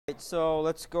So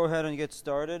let's go ahead and get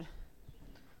started.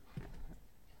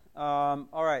 All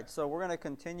right, so we're going to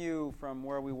continue from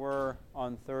where we were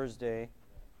on Thursday.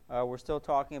 We're still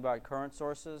talking about current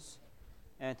sources,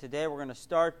 and today we're going to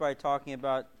start by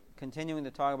continuing to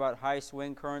talk about high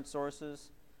swing current sources.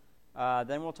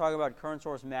 Then we'll talk about current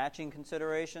source matching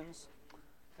considerations,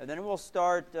 and then we'll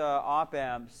start op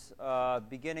amps,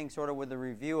 beginning sort of with a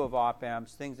review of op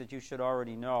amps, things that you should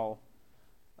already know.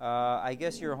 I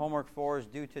guess your homework 4 is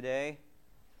due today,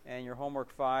 and your homework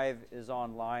 5 is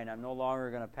online. I'm no longer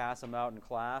going to pass them out in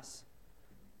class.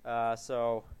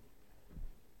 So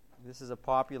this is a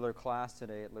popular class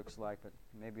today, it looks like, but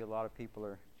maybe a lot of people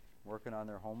are working on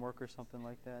their homework or something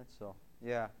like that. So,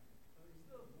 yeah. Is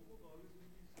the homework always going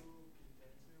to be so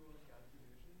intensive on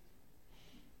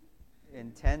calculations?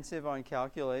 Intensive on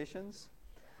calculations?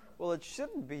 Well, it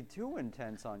shouldn't be too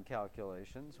intense on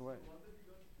calculations. What? The one that we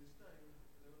got this time,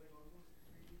 there were like almost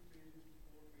 3 pages to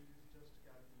 4 pages just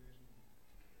calculations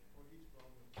for each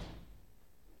problem.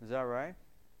 Is that right?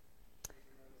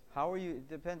 How are you? It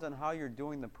depends on how you're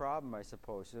doing the problem, I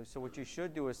suppose. So what you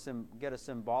should do is get a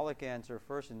symbolic answer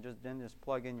first, and then just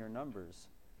plug in your numbers.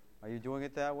 Are you doing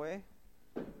it that way?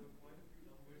 There were quite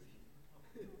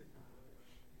a few numbers.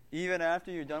 Even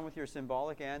after you're done with your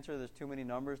symbolic answer, there's too many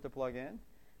numbers to plug in?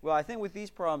 Well, I think with these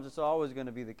problems, it's always going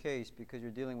to be the case because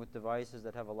you're dealing with devices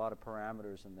that have a lot of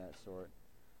parameters and that sort.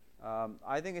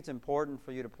 I think it's important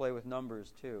for you to play with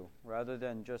numbers too, rather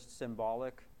than just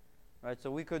symbolic. Right?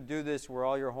 So we could do this where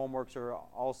all your homeworks are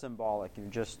all symbolic. You're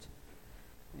just,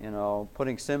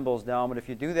 putting symbols down. But if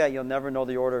you do that, you'll never know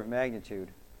the order of magnitude.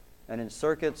 And in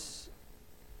circuits,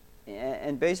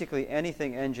 and basically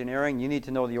anything engineering, you need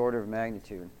to know the order of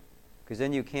magnitude, because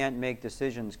then you can't make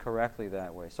decisions correctly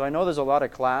that way. So I know there's a lot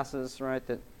of classes, right,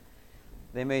 that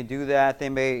they may do that. They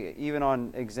may, even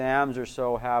on exams or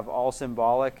so, have all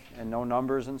symbolic and no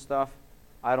numbers and stuff.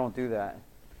 I don't do that.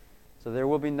 So there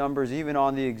will be numbers even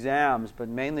on the exams, but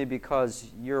mainly because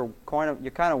you're kind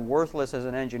of worthless as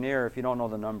an engineer if you don't know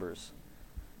the numbers,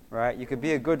 right? You could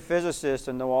be a good physicist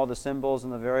and know all the symbols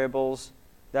and the variables.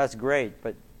 That's great,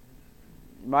 but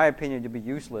in my opinion, you'd be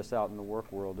useless out in the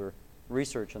work world or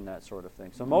research and that sort of thing.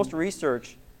 So most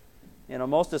research,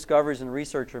 most discoveries in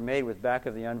research are made with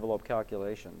back-of-the-envelope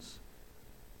calculations.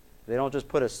 They don't just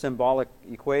put a symbolic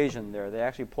equation there. They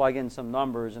actually plug in some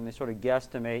numbers and they sort of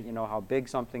guesstimate, how big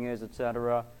something is,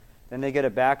 etc. Then they get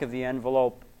a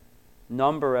back-of-the-envelope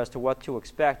number as to what to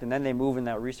expect, and then they move in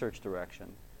that research direction.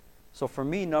 So for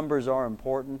me, numbers are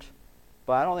important,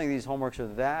 but I don't think these homeworks are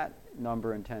that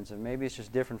number intensive. Maybe it's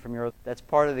just different from your. That's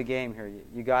part of the game here.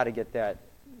 You got to get that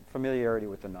familiarity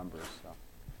with the numbers.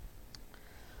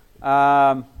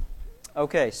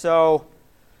 Okay, so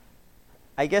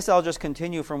I guess I'll just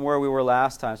continue from where we were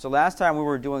last time. So last time we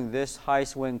were doing this high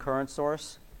swing current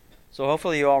source. So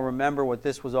hopefully you all remember what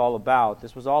this was all about.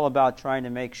 This was all about trying to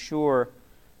make sure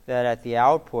that at the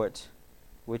output,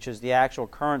 which is the actual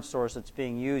current source that's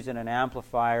being used in an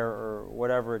amplifier or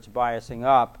whatever it's biasing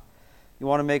up, you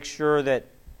want to make sure that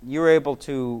you're able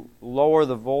to lower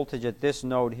the voltage at this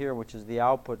node here, which is the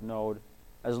output node,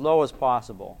 as low as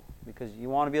possible. Because you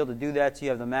want to be able to do that so you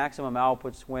have the maximum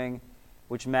output swing,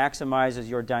 which maximizes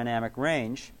your dynamic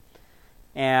range.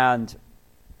 And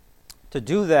to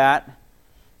do that,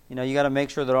 you got to make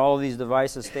sure that all of these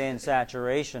devices stay in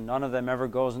saturation. None of them ever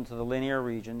goes into the linear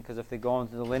region, because if they go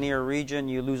into the linear region,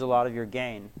 you lose a lot of your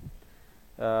gain.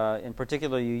 In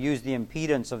particular, you use the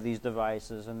impedance of these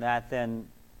devices, and that then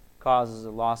causes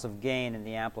a loss of gain in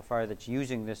the amplifier that's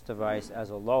using this device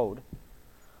as a load.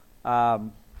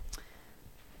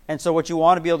 And so what you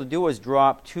want to be able to do is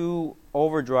drop one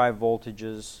overdrive voltage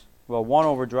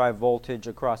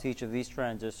across each of these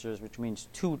transistors, which means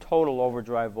 2 total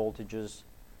overdrive voltages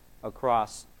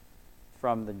across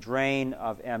from the drain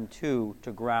of M2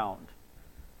 to ground.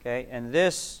 Okay, and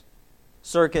this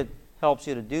circuit helps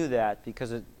you to do that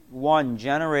because it,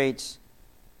 generates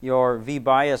your V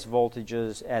bias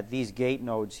voltages at these gate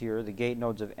nodes here, the gate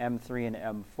nodes of M3 and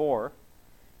M4.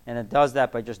 And it does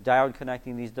that by just diode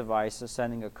connecting these devices,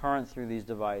 sending a current through these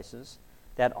devices.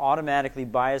 That automatically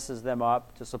biases them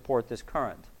up to support this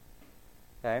current.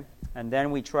 Okay? And then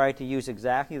we try to use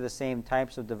exactly the same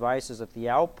types of devices at the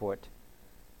output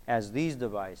as these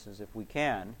devices if we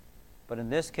can. But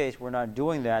in this case, we're not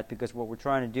doing that because what we're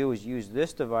trying to do is use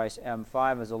this device,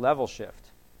 M5, as a level shift.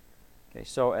 Okay,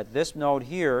 so at this node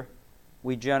here,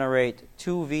 we generate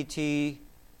 2 VT,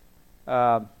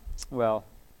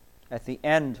 at the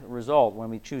end result, when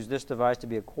we choose this device to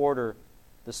be a quarter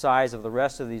the size of the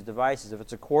rest of these devices, if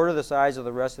it's a quarter the size of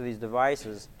the rest of these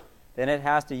devices, then it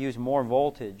has to use more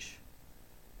voltage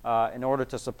in order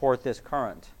to support this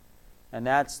current. And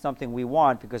that's something we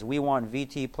want because we want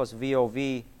VT plus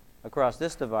VOV across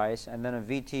this device and then a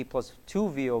VT plus 2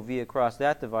 VOV across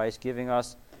that device, giving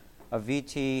us a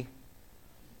VT,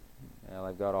 well,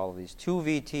 I've got all of these, 2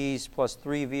 VTs plus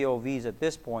 3 VOVs at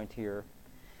this point here.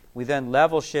 We then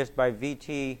level shift by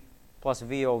VT plus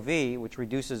VOV, which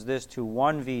reduces this to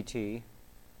 1 VT.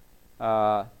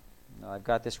 I've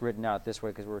got this written out this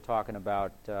way because we were talking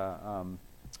about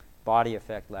body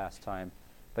effect last time.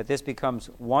 But this becomes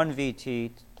 1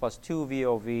 VT plus 2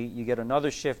 VOV. You get another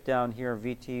shift down here,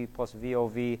 VT plus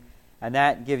VOV, and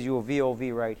that gives you a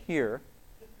VOV right here.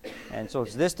 And so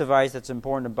it's this device that's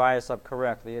important to bias up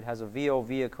correctly. It has a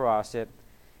VOV across it.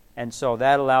 And so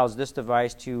that allows this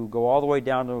device to go all the way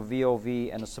down to a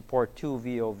VOV and to support 2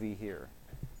 VOV here.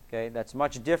 Okay, that's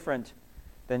much different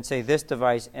than, say, this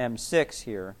device M6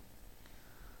 here.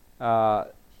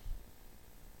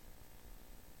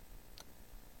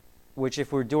 Which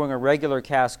if we're doing a regular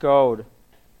cascode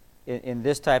in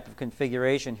this type of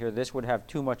configuration here, this would have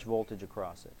too much voltage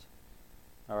across it.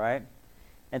 All right?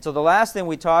 And so the last thing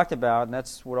we talked about, and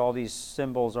that's what all these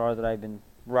symbols are that I've been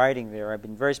writing there, I've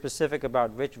been very specific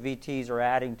about which VTs are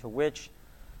adding to which,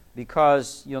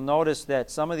 because you'll notice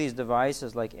that some of these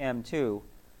devices, like M2,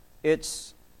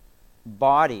 its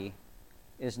body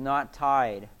is not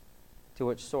tied to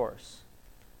its source.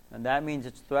 And that means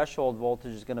its threshold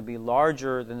voltage is going to be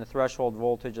larger than the threshold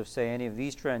voltage of, say, any of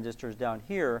these transistors down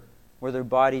here, where their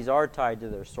bodies are tied to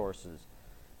their sources.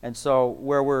 And so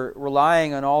where we're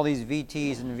relying on all these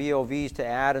VTs and VOVs to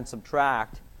add and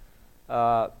subtract,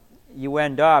 you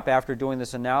end up, after doing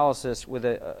this analysis, with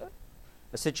a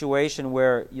situation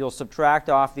where you'll subtract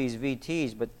off these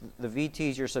VTs, but the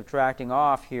VTs you're subtracting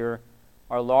off here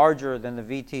are larger than the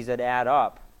VTs that add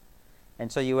up.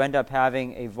 And so you end up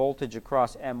having a voltage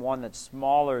across M1 that's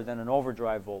smaller than an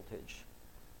overdrive voltage.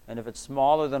 And if it's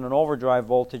smaller than an overdrive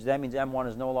voltage, that means M1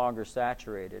 is no longer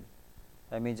saturated.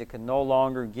 That means it can no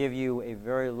longer give you a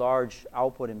very large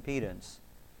output impedance.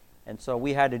 And so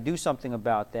we had to do something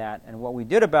about that. And what we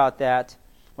did about that,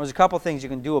 there's a couple things you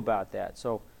can do about that.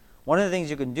 So one of the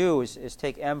things you can do is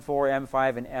take M4,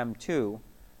 M5, and M2.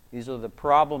 These are the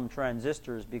problem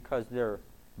transistors because their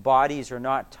bodies are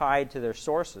not tied to their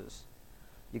sources.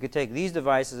 You could take these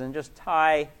devices and just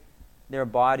tie their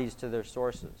bodies to their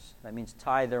sources. That means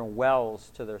tie their wells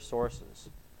to their sources.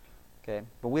 Okay?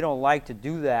 But we don't like to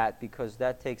do that because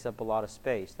that takes up a lot of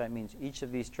space. That means each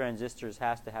of these transistors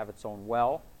has to have its own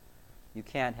well. You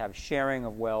can't have sharing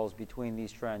of wells between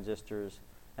these transistors.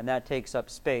 And that takes up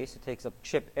space. It takes up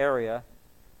chip area.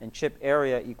 And chip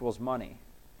area equals money.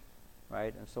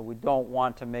 Right? And so we don't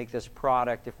want to make this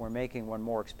product, if we're making one,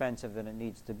 more expensive than it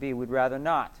needs to be. We'd rather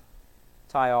not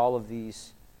tie all of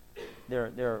these,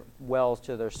 their wells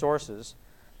to their sources.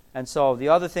 And so the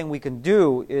other thing we can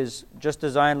do is just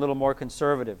design a little more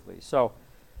conservatively. So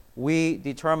we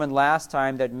determined last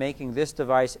time that making this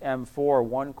device M4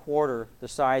 1/4 the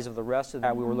size of the rest of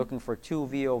that, we were looking for 2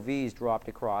 VOVs dropped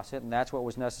across it, and that's what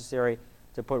was necessary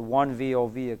to put 1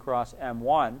 VOV across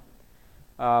M1.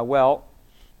 Well,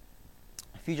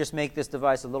 if you just make this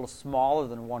device a little smaller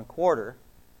than 1/4,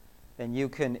 then you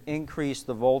can increase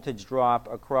the voltage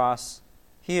drop across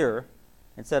here.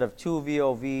 Instead of 2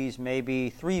 VOVs, maybe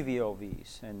 3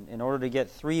 VOVs. And in order to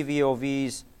get 3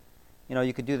 VOVs,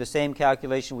 you could do the same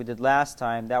calculation we did last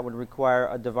time. That would require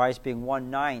a device being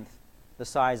 1/9 the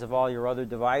size of all your other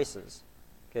devices.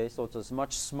 Okay, so it's a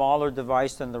much smaller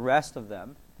device than the rest of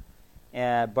them.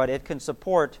 But it can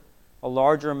support a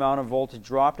larger amount of voltage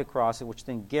dropped across it, which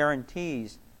then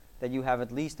guarantees that you have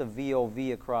at least a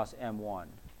VOV across M1.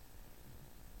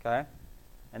 Okay?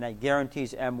 And that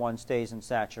guarantees M1 stays in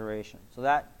saturation. So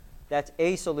that's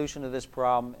a solution to this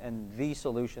problem and the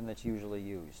solution that's usually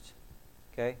used.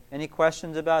 Okay? Any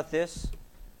questions about this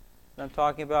that I'm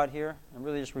talking about here? I'm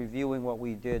really just reviewing what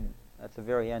we did at the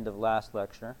very end of last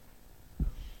lecture.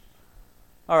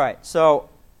 All right, so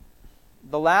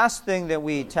the last thing that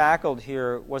we tackled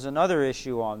here was another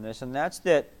issue on this, and that's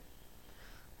that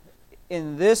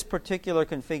in this particular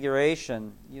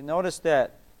configuration, you notice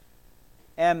that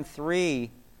M3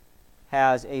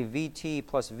 has a VT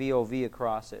plus VOV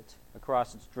across its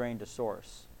drain to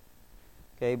source.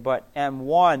 Okay, but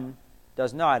M1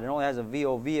 does not. It only has a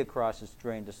VOV across its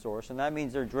drain to source, and that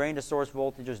means their drain to source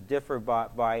voltages differ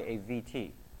by a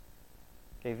VT.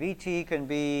 Okay, VT can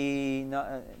be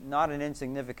not an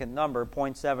insignificant number,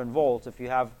 0.7 volts. If you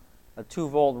have a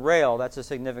 2-volt rail, that's a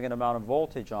significant amount of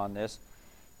voltage on this.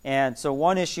 And so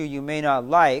one issue you may not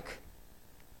like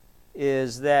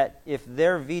is that if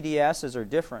their VDSs are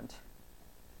different,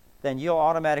 then you'll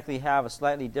automatically have a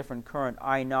slightly different current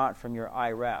I0 from your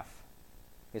IREF.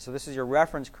 Okay, so this is your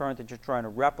reference current that you're trying to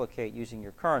replicate using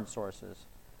your current sources.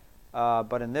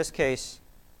 But in this case,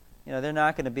 they're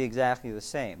not going to be exactly the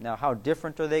same. Now, how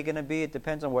different are they going to be? It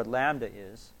depends on what lambda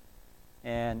is.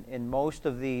 And in most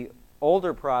of the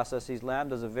older processes,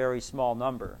 lambda is a very small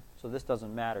number, so this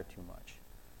doesn't matter too much.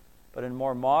 But in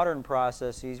more modern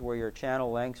processes where your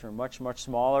channel lengths are much, much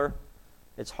smaller,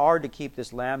 it's hard to keep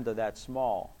this lambda that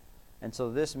small. And so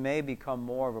this may become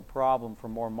more of a problem for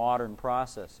more modern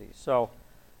processes. So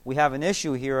we have an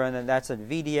issue here, and that's that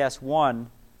VDS1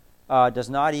 does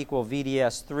not equal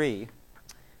VDS3.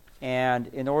 And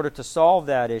in order to solve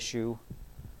that issue,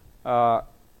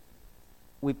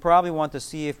 we probably want to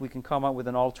see if we can come up with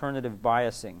an alternative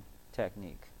biasing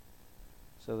technique.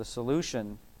 So the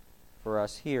solution for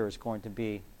us here is going to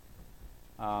be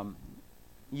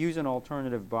use an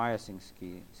alternative biasing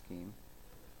scheme.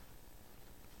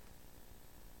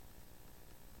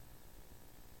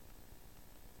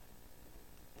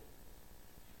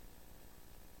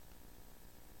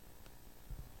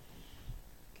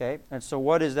 Okay, and so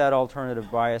what is that alternative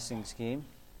biasing scheme?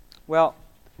 Well,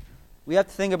 we have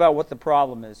to think about what the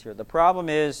problem is here. The problem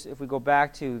is, if we go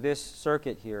back to this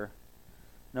circuit here,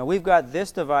 now we've got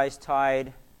this device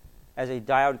tied as a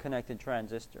diode-connected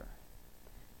transistor,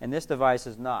 and this device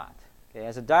is not. Okay,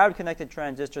 as a diode-connected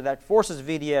transistor, that forces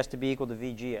VDS to be equal to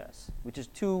VGS, which is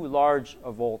too large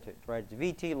a voltage, right? It's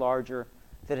VT larger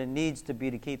than it needs to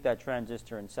be to keep that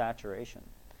transistor in saturation.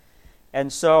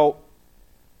 And so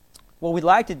what we'd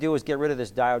like to do is get rid of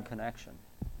this diode connection.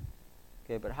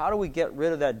 Okay, but how do we get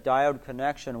rid of that diode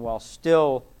connection while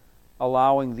still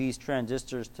allowing these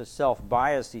transistors to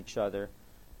self-bias each other?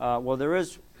 Well, there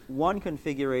is one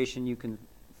configuration you can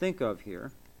think of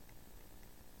here.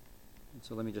 And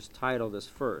so let me just title this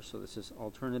first. So this is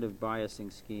alternative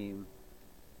biasing scheme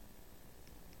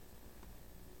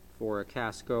for a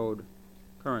cascode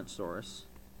current source.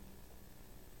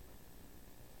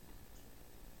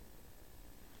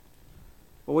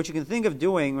 Well, what you can think of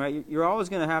doing, right, you're always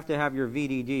going to have your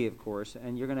VDD, of course,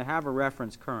 and you're going to have a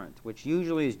reference current, which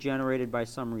usually is generated by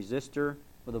some resistor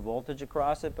with a voltage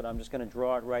across it, but I'm just going to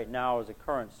draw it right now as a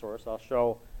current source. I'll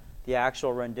show the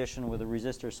actual rendition with a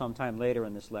resistor sometime later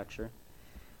in this lecture.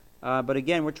 But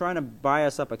again, we're trying to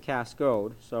bias up a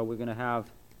cascode, so we're going to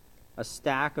have a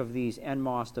stack of these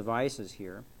NMOS devices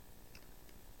here.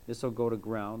 This will go to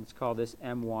ground. Let's call this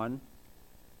M1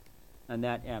 and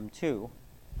that M2.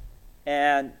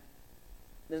 And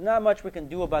there's not much we can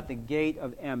do about the gate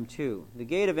of M2. The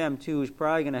gate of M2 is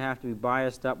probably going to have to be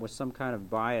biased up with some kind of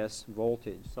bias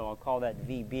voltage. So I'll call that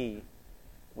VB,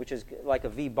 which is like a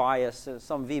V bias.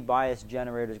 Some V bias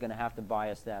generator is going to have to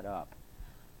bias that up.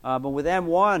 But with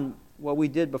M1, what we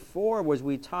did before was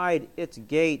we tied its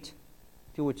gate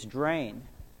to its drain.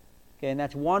 Okay, and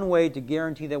that's one way to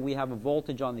guarantee that we have a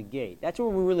voltage on the gate. That's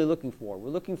what we're really looking for.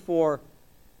 We're looking for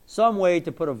some way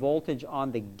to put a voltage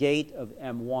on the gate of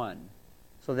M1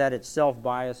 so that it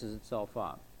self-biases itself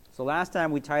up. So last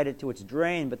time we tied it to its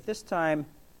drain, but this time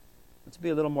let's be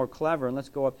a little more clever and let's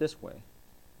go up this way.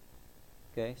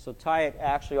 Okay, so tie it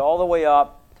actually all the way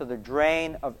up to the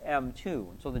drain of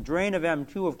M2. So the drain of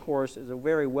M2, of course, is a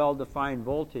very well-defined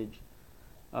voltage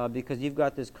because you've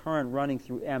got this current running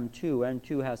through M2.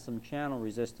 M2 has some channel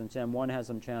resistance. M1 has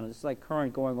some channel. It's like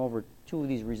current going over two of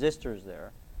these resistors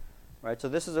there. Right, so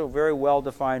this is a very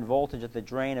well-defined voltage at the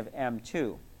drain of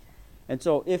M2. And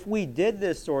so if we did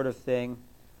this sort of thing,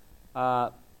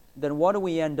 then what do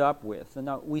we end up with? And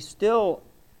now we still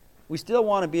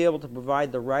want to be able to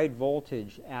provide the right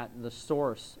voltage at the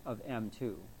source of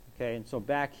M2. Okay, and so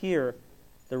back here,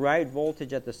 the right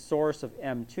voltage at the source of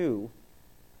M2,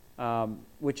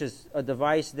 which is a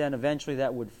device then eventually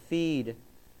that would feed,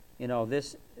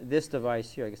 this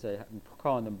device here. I guess I'm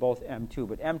calling them both M2,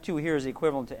 but M2 here is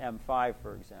equivalent to M5,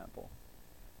 for example.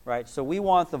 Right, so we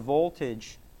want the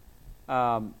voltage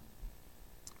out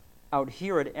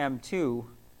here at M2.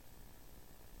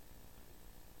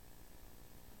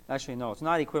 Actually, no, it's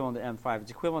not equivalent to M5.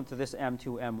 It's equivalent to this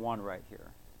M2, M1 right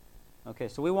here. Okay,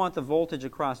 so we want the voltage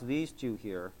across these two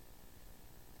here.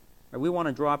 Or we want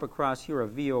to drop across here a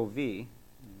VOV,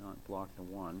 not block the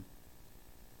 1.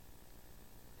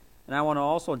 And I want to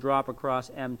also drop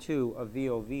across M2 a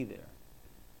VOV there.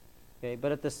 Okay,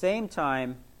 but at the same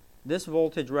time, this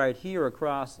voltage right here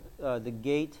across the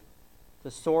gate,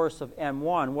 the source of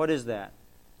M1, what is that?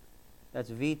 That's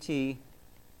VT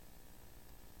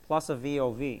plus a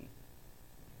VOV.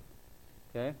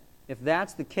 Okay? If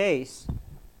that's the case,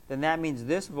 then that means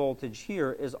this voltage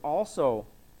here is also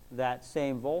that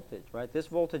same voltage, right? This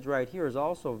voltage right here is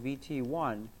also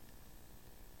VT1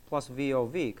 plus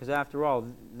VOV, because after all,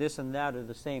 this and that are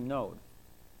the same node.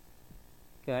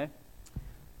 Okay?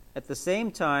 at the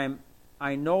same time,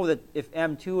 I know that if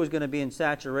M2 is going to be in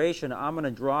saturation, I'm going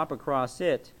to drop across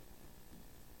it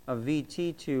a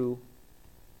VT2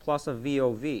 plus a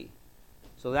VOV.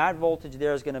 So that voltage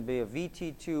there is going to be a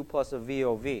VT2 plus a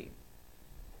VOV.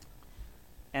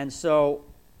 And so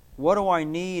what do I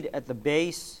need at the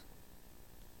base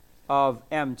of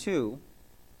M2?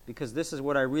 Because this is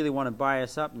what I really want to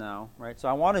bias up now, right? So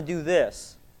I want to do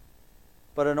this.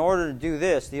 But in order to do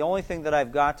this, the only thing that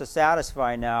I've got to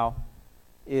satisfy now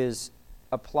is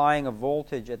applying a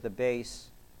voltage at the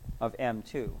base of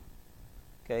M2.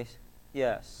 Okay?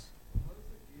 Yes? What is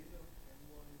the gain of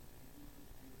M1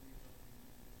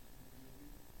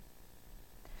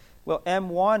 VT Well,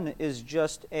 M1 is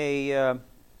just a,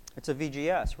 it's a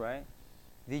VGS, right?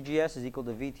 VGS is equal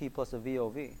to VT plus a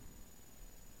VOV.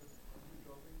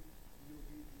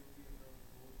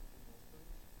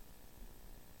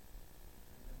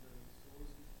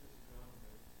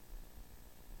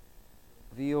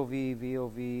 VOV,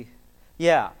 VOV.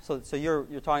 Yeah, so you're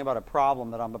talking about a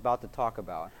problem that I'm about to talk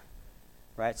about,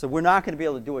 right? So we're not going to be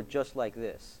able to do it just like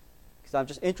this, because I'm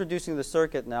just introducing the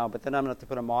circuit now, but then I'm going to have to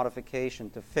put a modification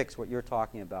to fix what you're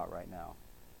talking about right now,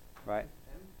 right?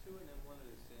 M2 and M1 are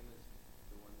the same as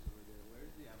the ones over there.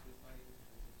 Where's the amplifying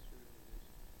transistor?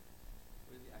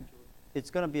 Where's the actual?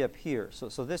 It's going to be up here. So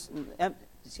this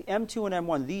see, M2 and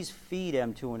M1, these feed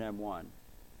M2 and M1.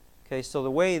 Okay, so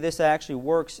the way this actually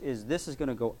works is this is going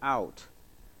to go out.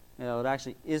 It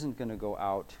actually isn't going to go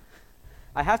out.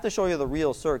 I have to show you the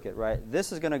real circuit, right?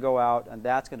 This is going to go out, and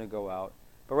that's going to go out.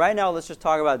 But right now, let's just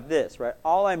talk about this, right?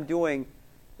 All I'm doing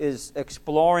is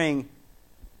exploring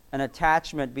an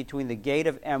attachment between the gate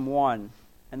of M1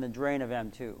 and the drain of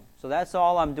M2. So that's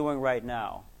all I'm doing right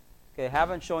now. Okay, I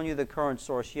haven't shown you the current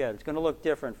source yet. It's going to look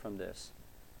different from this.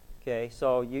 Okay,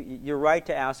 so you're right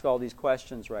to ask all these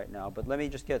questions right now, but let me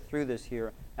just get through this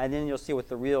here, and then you'll see what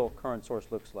the real current source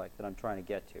looks like that I'm trying to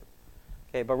get to.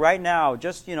 Okay, but right now,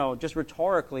 just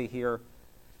rhetorically here,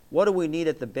 what do we need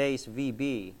at the base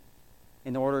VB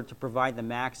in order to provide the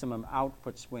maximum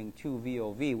output swing to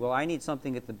VOV? Well, I need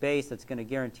something at the base that's going to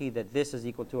guarantee that this is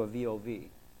equal to a VOV.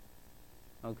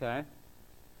 Okay,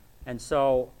 and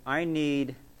so I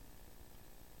need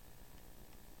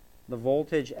the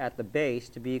voltage at the base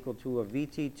to be equal to a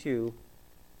VT2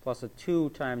 plus a 2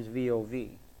 times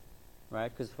VOV, right?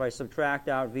 Because if I subtract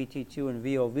out VT2 and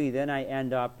VOV, then I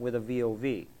end up with a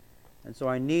VOV. And so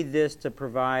I need this to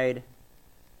provide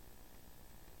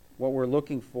what we're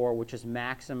looking for, which is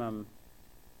maximum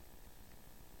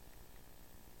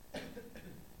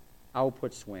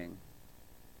output swing,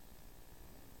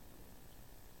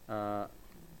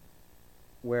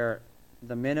 where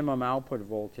the minimum output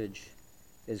voltage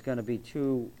is going to be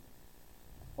 2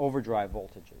 overdrive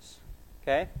voltages.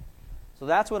 Okay? So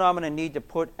that's what I'm going to need to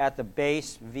put at the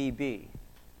base VB.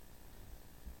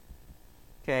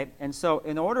 Okay? And so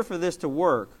in order for this to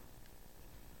work,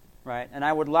 right, and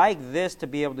I would like this to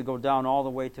be able to go down all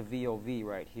the way to VOV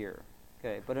right here.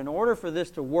 Okay? But in order for this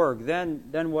to work, then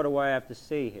what do I have to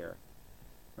say here?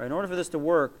 Right? In order for this to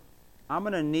work, I'm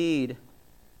going to need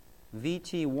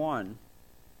VT1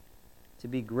 to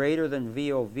be greater than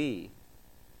VOV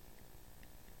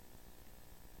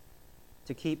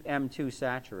to keep M2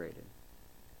 saturated.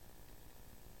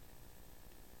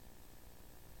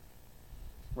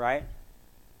 Right?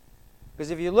 Because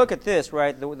if you look at this,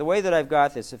 right, the way that I've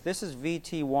got this, if this is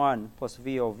VT1 plus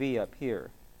VOV up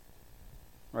here,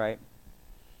 right,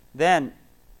 then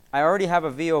I already have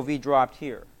a VOV dropped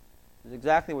here. That's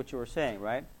exactly what you were saying,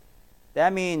 right?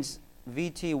 That means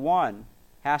VT1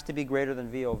 has to be greater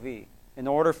than VOV in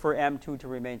order for M2 to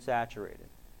remain saturated.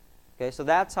 Okay, so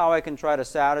that's how I can try to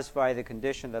satisfy the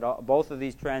condition that both of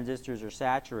these transistors are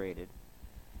saturated.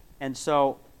 And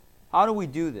so, how do we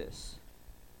do this?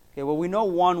 Okay, well, we know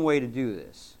one way to do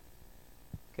this.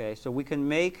 Okay, so we can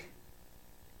make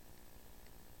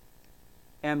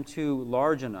M2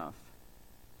 large enough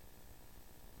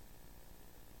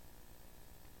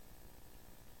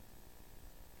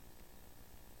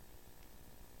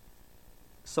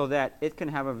so that it can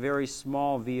have a very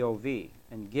small VOV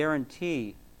and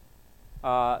guarantee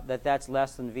that that's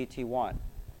less than VT1.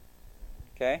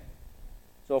 Okay?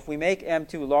 So if we make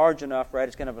M2 large enough, right,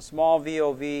 it's going to have a small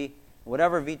VOV.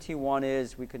 Whatever VT1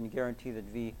 is, we can guarantee that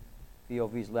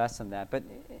VOV is less than that. But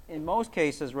in most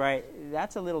cases, right,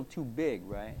 that's a little too big,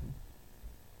 right?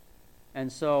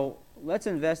 And so let's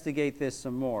investigate this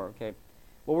some more, okay?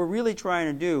 What we're really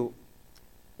trying to do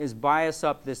is bias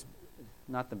up this,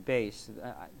 not the base.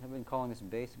 I've been calling this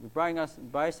base. We're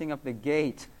biasing up the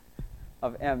gate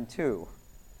of M2,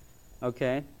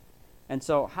 okay? And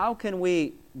so how can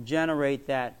we generate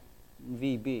that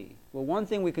VB? Well, one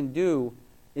thing we can do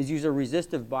is use a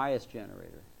resistive bias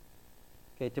generator.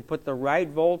 Okay, to put the right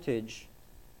voltage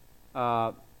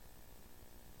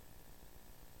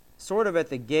sort of at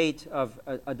the gate of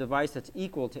a device that's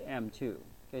equal to M2.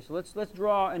 Okay, so let's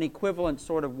draw an equivalent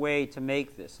sort of way to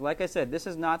make this. Like I said, this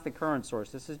is not the current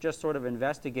source. This is just sort of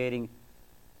investigating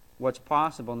what's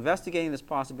possible, investigating this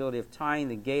possibility of tying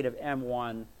the gate of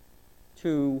M1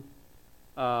 to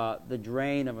the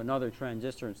drain of another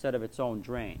transistor instead of its own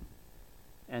drain.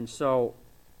 And so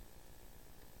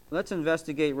let's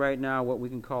investigate right now what we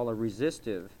can call a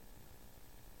resistive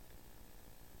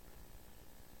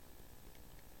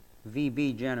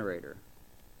VB generator.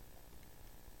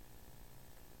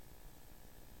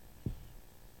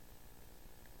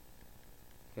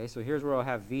 Okay, so here's where I'll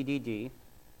have VDD.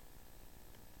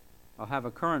 I'll have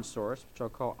a current source, which I'll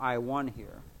call I1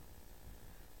 here.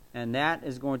 And that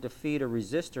is going to feed a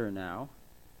resistor now.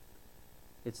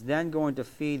 It's then going to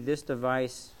feed this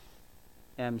device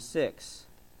M6.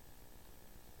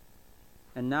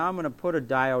 And now I'm going to put a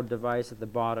diode device at the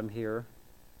bottom here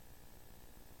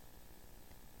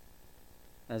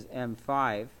as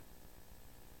M5.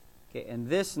 Okay, and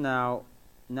this now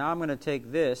I'm going to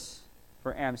take this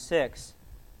for M6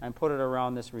 and put it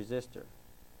around this resistor.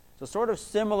 So sort of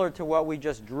similar to what we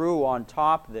just drew on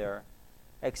top there,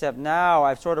 except now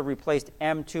I've sort of replaced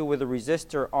M2 with a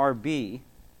resistor RB.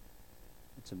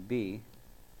 It's a B.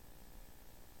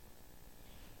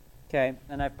 Okay,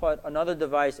 and I put another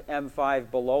device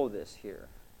M5 below this here.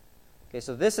 Okay,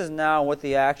 so this is now what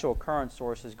the actual current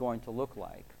source is going to look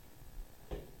like.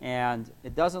 And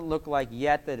it doesn't look like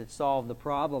yet that it solved the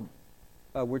problem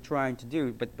we're trying to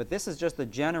do, but this is just the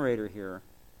generator here.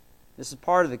 This is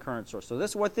part of the current source. So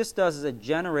what this does is it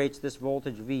generates this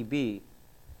voltage VB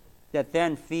that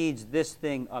then feeds this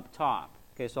thing up top.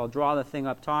 Okay, so I'll draw the thing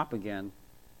up top again.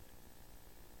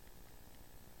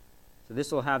 So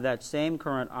this will have that same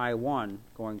current I1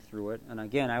 going through it. And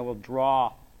again, I will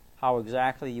draw how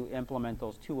exactly you implement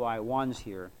those two I1s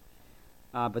here.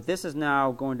 But this is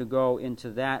now going to go into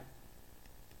that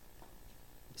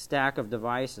stack of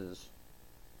devices.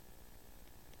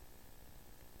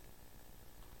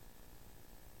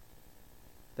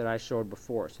 That I showed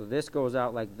before. So this goes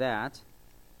out like that,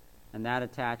 and that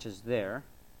attaches there.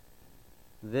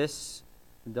 This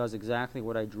does exactly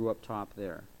what I drew up top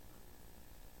there.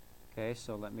 Okay,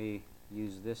 so let me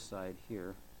use this side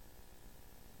here.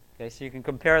 Okay, so you can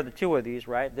compare the two of these,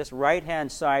 right? This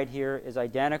right-hand side here is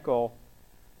identical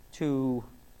to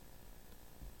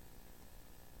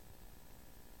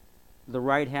the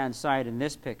right-hand side in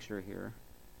this picture here.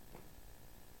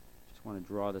 Just want to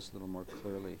draw this a little more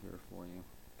clearly here for you.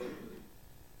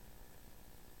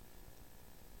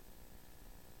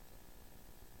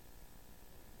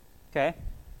 Okay,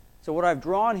 so what I've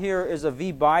drawn here is a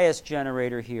V-bias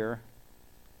generator here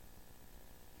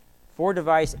for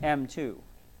device M2.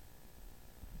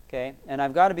 Okay, and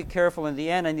I've got to be careful. In the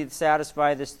end, I need to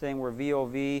satisfy this thing where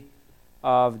VOV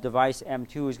of device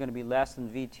M2 is going to be less than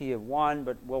VT of 1,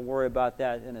 but we'll worry about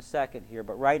that in a second here.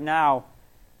 But right now,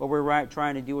 what we're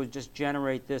trying to do is just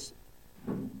generate this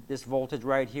voltage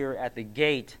right here at the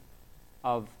gate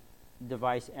of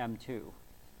device M2.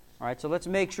 All right, so let's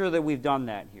make sure that we've done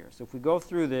that here. So if we go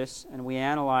through this and we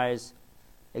analyze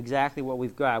exactly what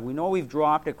we've got, we know we've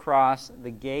dropped across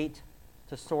the gate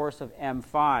to source of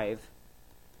M5.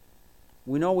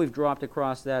 We know we've dropped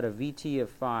across that a VT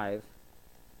of 5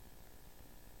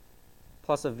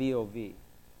 plus a VOV.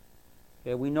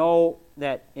 Okay, we know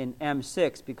that in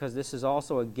M6, because this is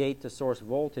also a gate to source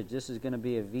voltage, this is going to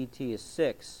be a VT of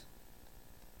 6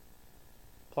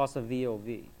 plus a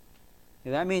VOV. Okay,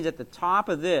 that means at the top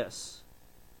of this,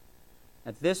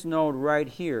 at this node right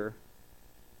here,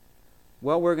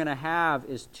 what we're going to have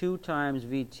is 2 times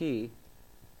VT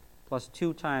plus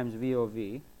 2 times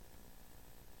VOV,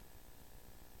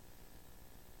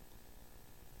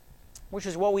 which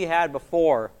is what we had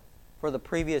before for the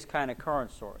previous kind of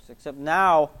current source. Except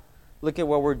now, look at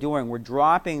what we're doing. We're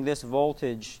dropping this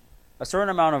voltage, a certain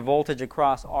amount of voltage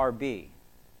across RB.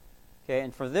 Okay,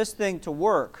 and for this thing to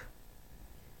work,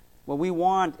 what we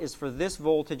want is for this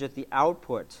voltage at the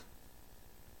output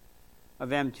of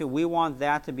M2, we want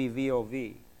that to be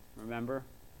VOV, remember?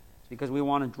 Because we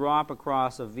want to drop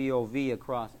across a VOV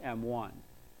across M1.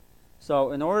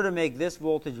 So in order to make this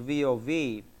voltage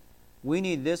VOV, we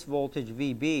need this voltage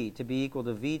VB to be equal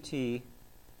to VT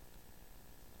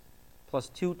plus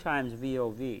 2 times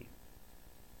VOV.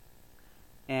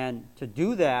 And to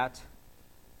do that,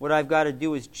 what I've got to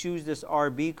do is choose this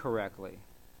RB correctly.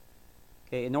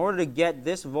 Okay, in order to get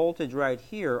this voltage right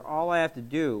here, all I have to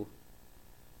do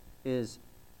is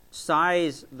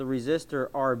size the resistor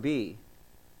RB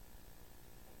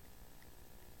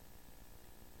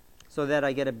so that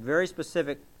I get a very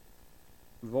specific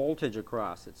voltage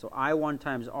across it. So I1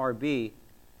 times RB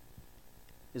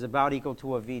is about equal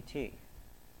to a VT.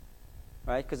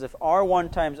 Right? Because if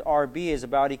R1 times RB is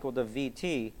about equal to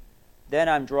VT, then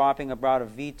I'm dropping about a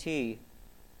VT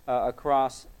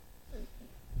across.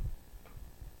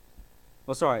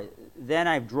 Well, sorry. Then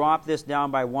I've dropped this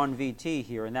down by 1 VT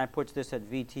here, and that puts this at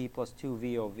VT plus 2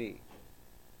 VOV.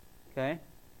 Okay?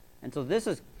 And so this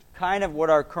is kind of what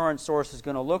our current source is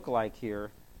going to look like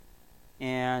here.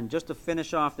 And just to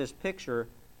finish off this picture,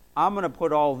 I'm going to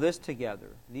put all this together,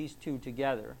 these two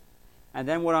together. And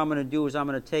then what I'm going to do is I'm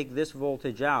going to take this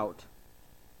voltage out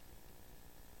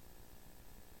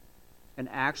and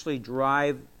actually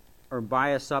drive or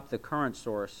bias up the current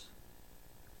source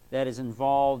that is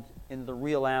involved in the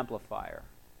real amplifier.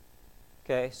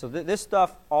 Okay, so this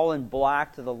stuff all in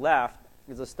black to the left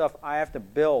is the stuff I have to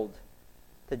build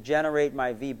to generate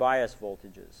my V bias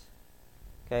voltages.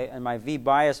 Okay, and my V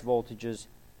bias voltages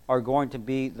are going to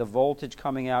be the voltage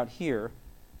coming out here.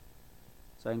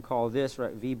 So I can call this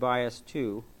right V bias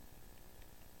 2,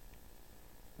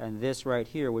 and this right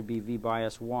here would be V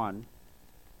bias 1,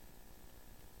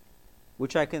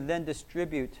 which I can then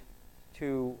distribute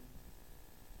to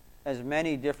as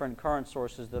many different current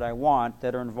sources that I want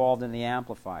that are involved in the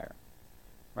amplifier.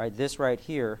 Right? This right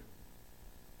here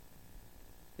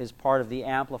is part of the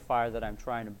amplifier that I'm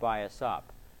trying to bias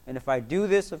up. And if I do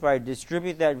this, if I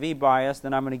distribute that V bias,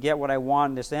 then I'm going to get what I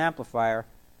want in this amplifier.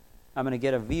 I'm going to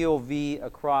get a VOV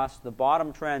across the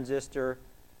bottom transistor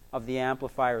of the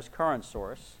amplifier's current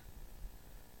source.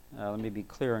 Let me be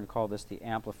clear and call this the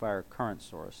amplifier current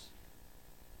source,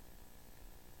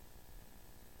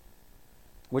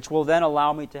 which will then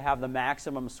allow me to have the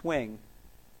maximum swing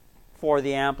for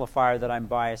the amplifier that I'm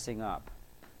biasing up.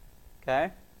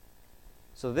 Okay?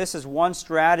 So this is one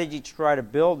strategy to try to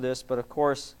build this, but of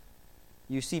course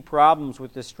you see problems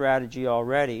with this strategy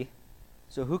already.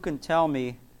 So who can tell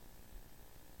me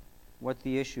what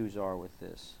the issues are with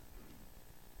this?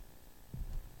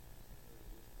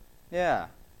 Yeah,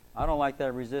 I don't like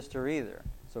that resistor either.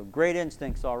 So great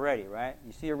instincts already, right?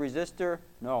 You see a resistor?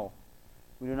 No,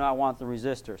 we do not want the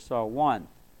resistor. So 1.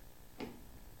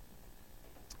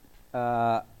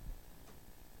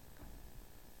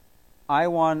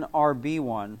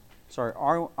 I1RB1, sorry,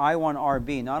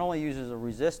 I1RB not only uses a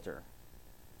resistor,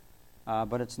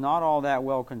 but it's not all that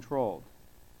well controlled.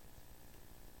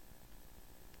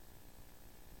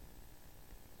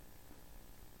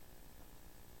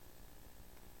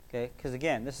 Okay, because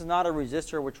again, this is not a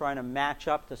resistor we're trying to match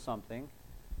up to something,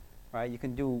 right? You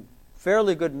can do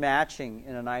fairly good matching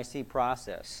in an IC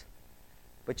process,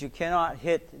 but you cannot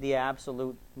hit the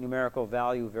absolute numerical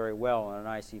value very well in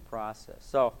an IC process.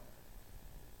 So,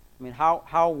 I mean,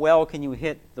 how well can you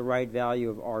hit the right value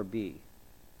of RB?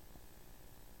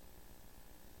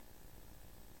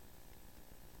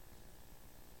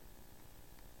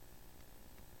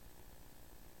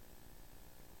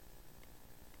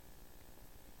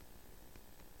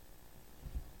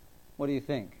 What do you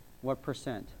think? What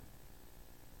percent?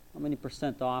 How many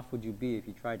percent off would you be if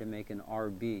you tried to make an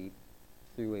RB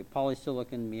through a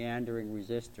polysilicon meandering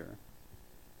resistor?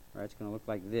 Right, it's going to look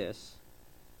like this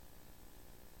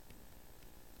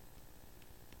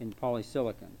in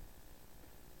polysilicon.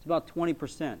 It's about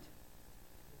 20%.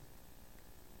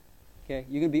 Okay,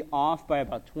 you're going to be off by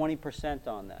about 20%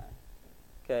 on that.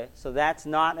 Okay, so that's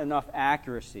not enough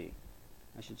accuracy,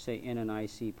 I should say, in an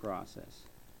IC process.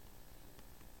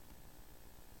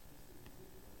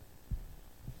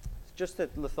 Just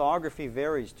that lithography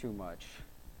varies too much,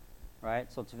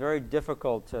 right? So it's very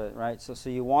difficult to, right? So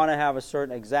you want to have a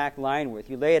certain exact line width.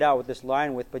 You lay it out with this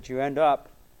line width, but you end up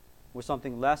with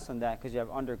something less than that because you have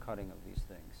undercutting of these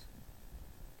things.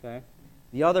 Okay?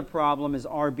 The other problem is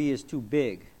RB is too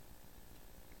big.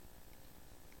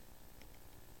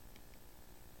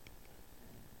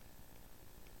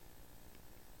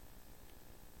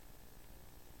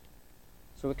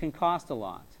 So it can cost a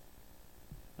lot.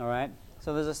 All right?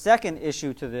 So there's a second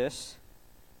issue to this,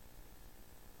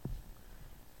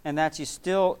 and that's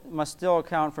you must still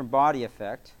account for body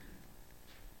effect.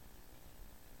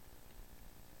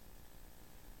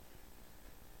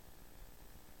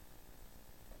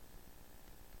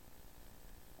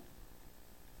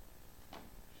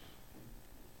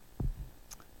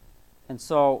 And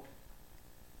so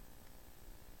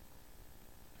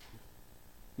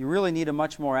you really need a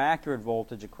much more accurate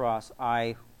voltage across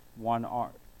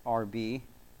I1RB.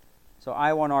 So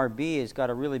I1RB has got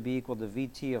to really be equal to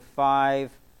VT of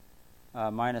 5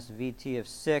 minus VT of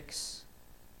 6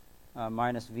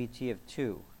 minus VT of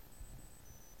 2.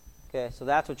 Okay, so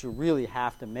that's what you really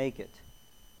have to make it.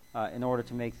 in order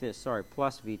to make this,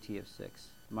 plus Vt of 6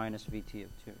 minus Vt of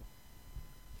 2.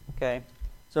 Okay,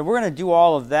 so we're going to do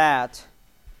all of that,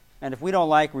 and if we don't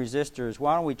like resistors,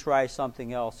 why don't we try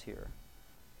something else here?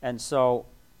 And so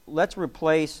let's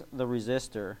replace the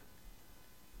resistor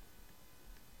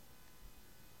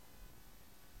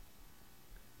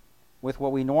with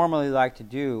what we normally like to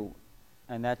do,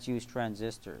 and that's use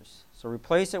transistors. So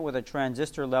replace it with a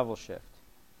transistor level shift.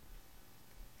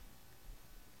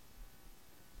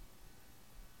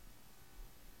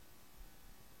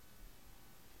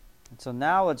 And so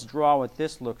now let's draw what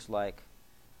this looks like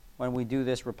when we do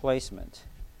this replacement.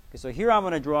 Okay, so here I'm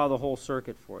going to draw the whole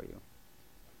circuit for you.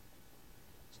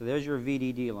 So there's your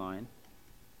VDD line.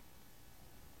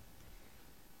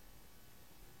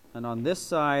 And on this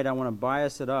side, I want to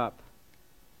bias it up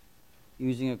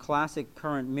using a classic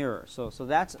current mirror. So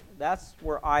that's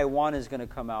where I1 is going to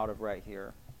come out of right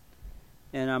here.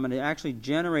 And I'm going to actually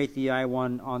generate the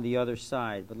I1 on the other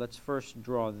side. But let's first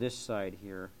draw this side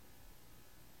here.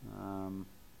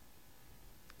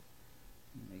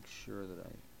 Make sure that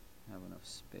I have enough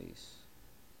space.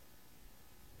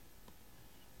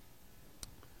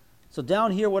 So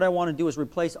down here, what I want to do is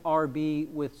replace RB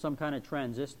with some kind of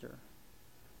transistor.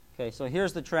 Okay, so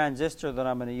here's the transistor that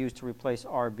I'm going to use to replace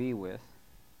RB with.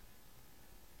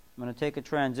 I'm going to take a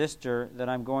transistor that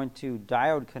I'm going to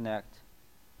diode connect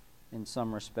in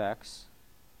some respects,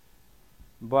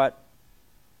 but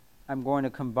I'm going to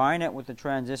combine it with the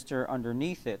transistor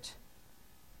underneath it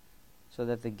so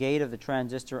that the gate of the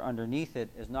transistor underneath it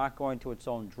is not going to its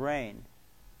own drain.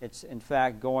 It's in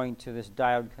fact going to this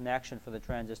diode connection for the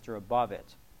transistor above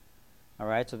it. All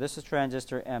right, so this is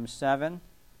transistor M7.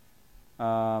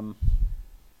 Let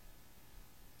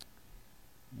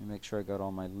me make sure I got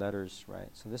all my letters right.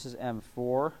 So this is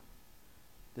M4.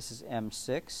 This is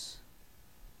M6.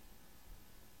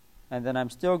 And then I'm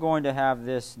still going to have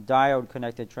this diode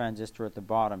connected transistor at the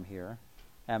bottom here,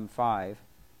 M5.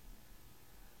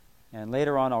 And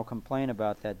later on I'll complain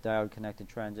about that diode connected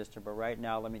transistor, but right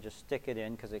now let me just stick it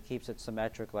in because it keeps it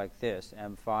symmetric like this,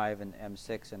 M5 and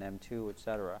M6 and M2,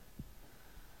 etc.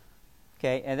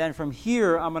 Okay, and then from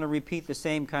here I'm going to repeat the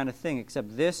same kind of thing,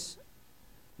 except this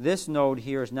node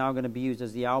here is now going to be used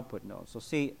as the output node. So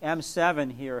see,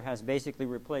 M7 here has basically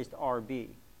replaced RB.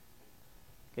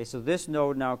 Okay, so this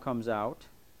node now comes out,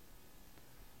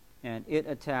 and it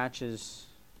attaches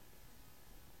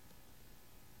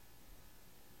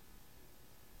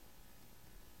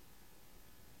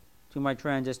to my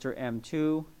transistor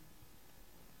M2.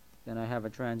 Then I have a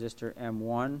transistor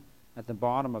M1 at the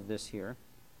bottom of this here,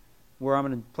 where I'm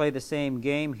going to play the same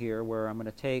game here, where I'm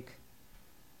going to take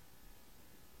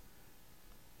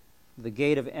the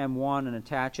gate of M1 and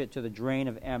attach it to the drain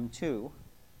of M2.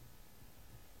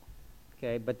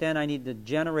 Okay, but then I need to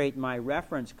generate my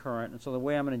reference current, and so the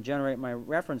way I'm going to generate my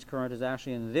reference current is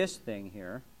actually in this thing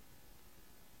here,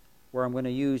 where I'm going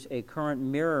to use a current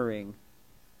mirroring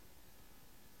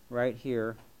right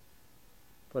here,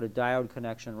 put a diode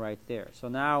connection right there. So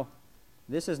now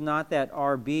this is not that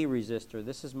RB resistor,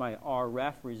 this is my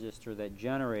RF resistor that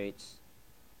generates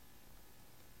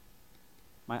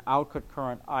my output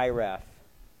current IREF.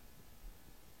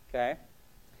 Okay?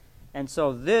 And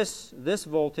so this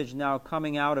voltage now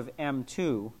coming out of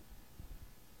M2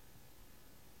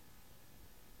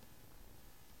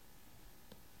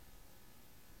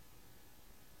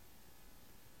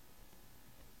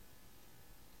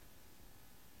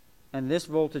 and this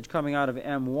voltage coming out of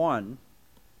M1,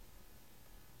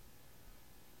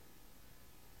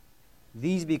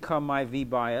 these become my V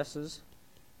biases.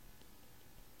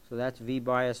 So that's V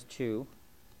bias 2.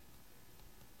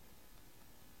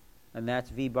 And that's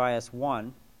V bias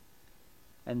 1.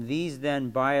 And these then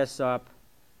bias up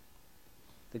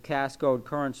the cascode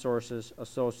current sources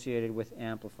associated with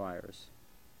amplifiers.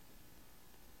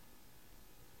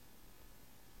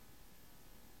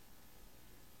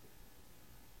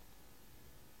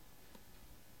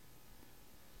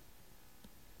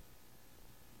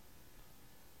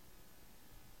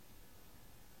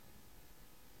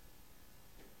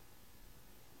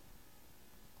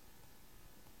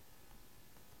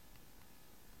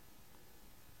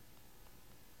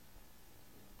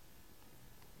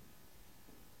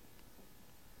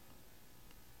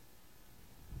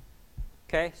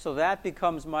 Okay, so that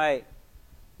becomes my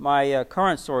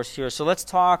current source here. So let's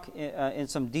talk in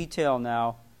some detail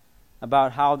now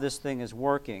about how this thing is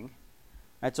working.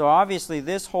 Right, so obviously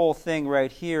this whole thing right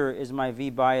here is my V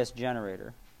bias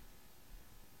generator.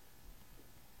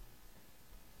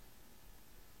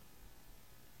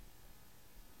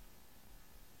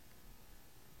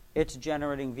 It's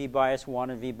generating V bias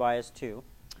 1 and V bias 2.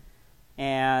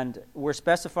 And we're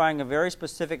specifying a very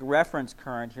specific reference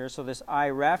current here. So this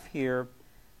Iref here,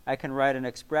 I can write an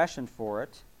expression for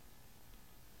it.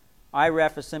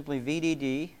 Iref is simply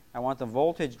VDD. I want the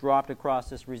voltage dropped across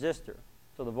this resistor.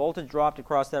 So the voltage dropped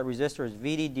across that resistor is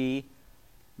VDD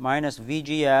minus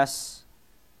VGS.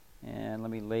 And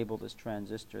let me label this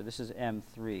transistor. This is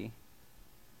M3.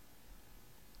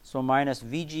 So minus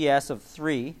VGS of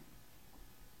 3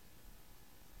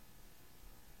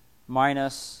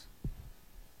 minus,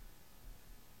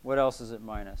 what else is it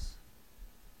minus?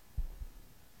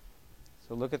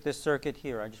 So look at this circuit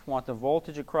here. I just want the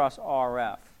voltage across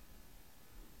RF.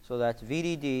 So that's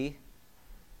VDD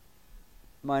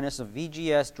minus a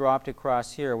VGS dropped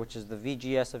across here, which is the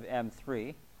VGS of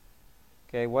M3.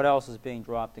 Okay, what else is being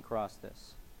dropped across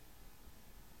this?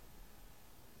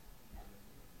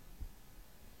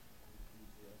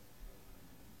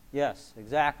 Yes,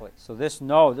 exactly. So this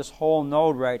node, this whole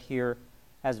node right here,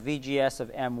 has VGS of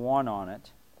M1 on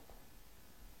it.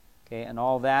 Okay, and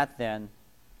all that then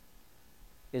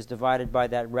is divided by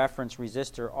that reference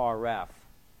resistor RF.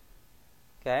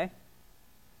 Okay?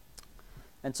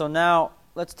 And so now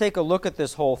let's take a look at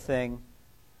this whole thing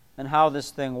and how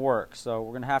this thing works. So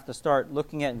we're going to have to start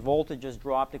looking at voltages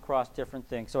dropped across different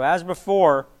things. So as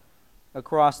before,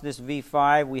 across this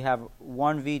V5 we have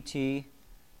 1 VT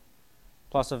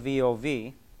plus a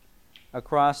VOV.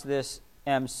 Across this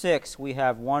M6 we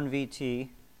have 1 VT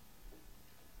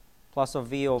plus a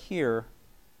VO here,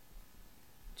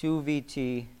 2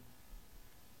 VT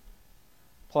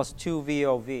plus 2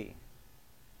 VOV.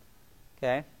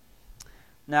 Okay?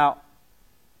 Now,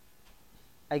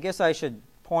 I guess I should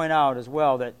point out as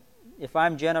well that if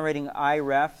I'm generating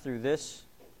Iref through this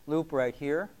loop right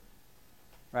here,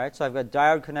 right, so I've got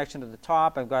diode connection to the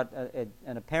top, I've got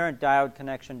an apparent diode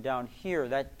connection down here,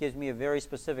 that gives me a very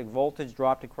specific voltage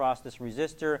dropped across this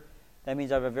resistor. That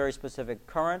means I have a very specific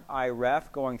current,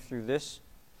 Iref, going through this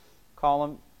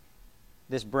column,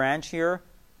 this branch here.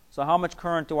 So how much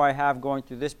current do I have going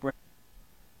through this branch?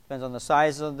 Depends on the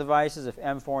size of the devices. If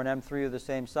M4 and M3 are the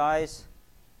same size,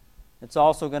 it's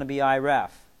also going to be Iref.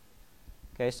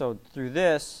 Okay, so through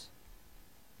this,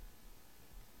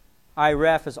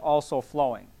 Iref is also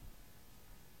flowing.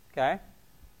 Okay?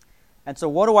 And so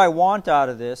what do I want out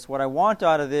of this? What I want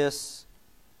out of this,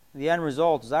 the end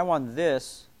result, is I want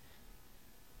this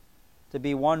to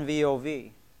be 1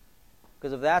 VOV.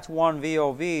 Because if that's 1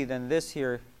 VOV, then this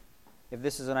here, if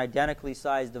this is an identically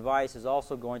sized device, is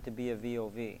also going to be a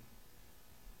VOV.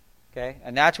 Okay?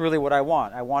 And that's really what I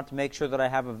want. I want to make sure that I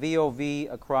have a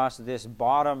VOV across this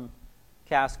bottom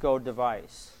cascode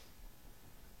device.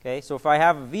 Okay? So if I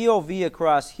have a VOV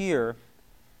across here,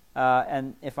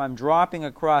 and if I'm dropping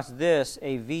across this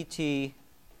a VT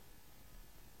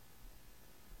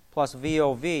plus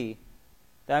VOV,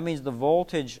 that means the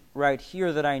voltage right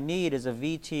here that I need is a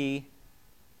VT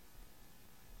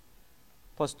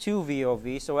plus 2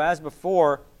 VOV. So as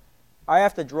before, I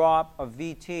have to drop a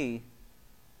VT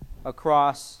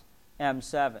across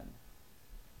M7.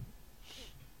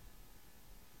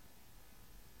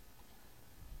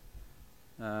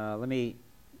 Let me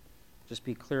just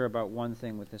be clear about one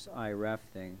thing with this Iref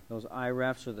thing. Those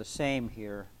Irefs are the same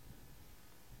here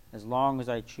as long as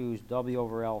I choose W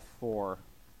over L4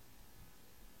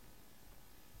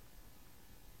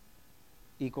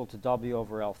 equal to W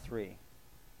over L3.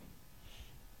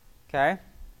 Okay?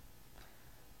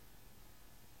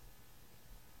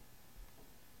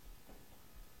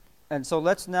 And so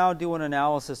let's now do an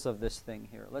analysis of this thing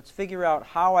here. Let's figure out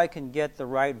how I can get the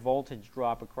right voltage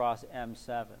drop across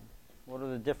M7. What are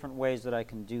the different ways that I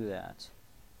can do that?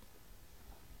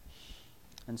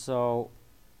 And so,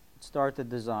 start the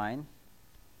design.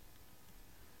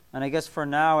 And I guess for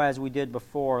now, as we did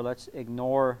before, let's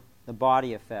ignore the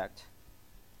body effect.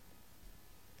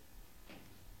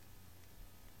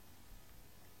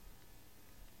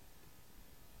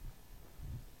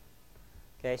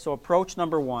 Okay, so approach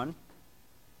number 1.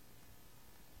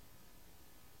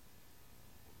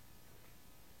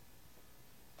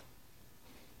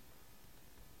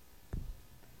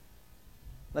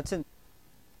 Let's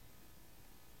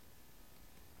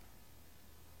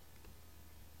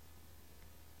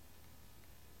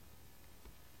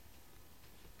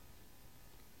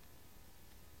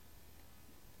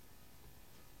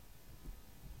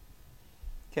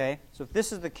Okay, so if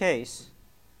this is the case,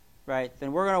 right,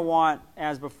 then we're going to want,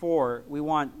 as before, we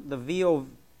want the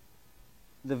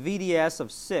VDS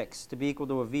of 6 to be equal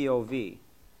to a VOV.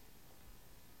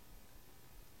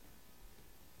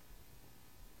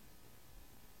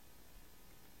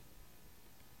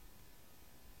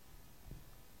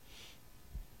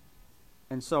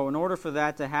 And so in order for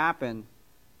that to happen,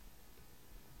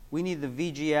 we need the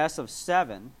VGS of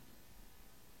 7.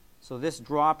 So this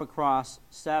drop across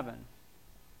 7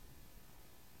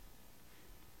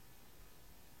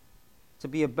 to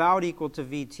be about equal to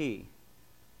VT.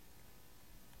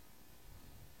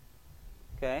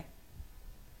 Okay?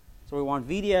 So we want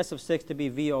VDS of 6 to be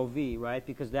VOV, right?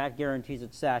 Because that guarantees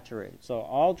it's saturated. So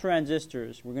all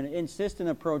transistors, we're going to insist in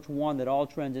approach 1 that all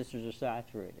transistors are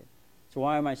saturated. So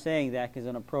why am I saying that? Because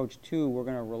in approach 2, we're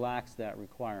going to relax that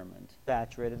requirement.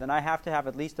 Saturated. Then I have to have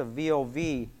at least a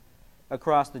VOV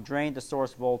across the drain to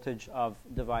source voltage of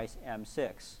device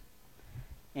M6.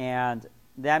 And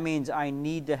that means I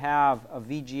need to have a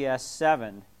VGS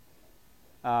 7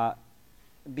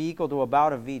 be equal to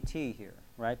about a VT here,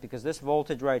 right? Because this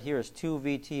voltage right here is 2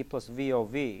 VT plus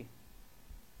VOV,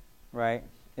 right?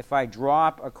 If I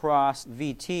drop across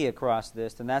VT across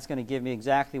this, then that's going to give me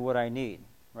exactly what I need,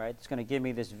 right? It's going to give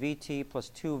me this VT plus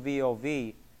 2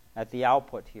 VOV at the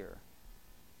output here.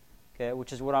 Okay,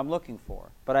 which is what I'm looking for.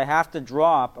 But I have to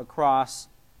drop across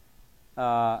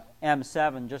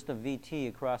M7 just a VT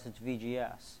across its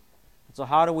VGS. So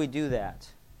how do we do that?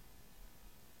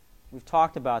 We've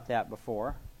talked about that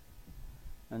before.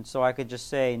 And so I could just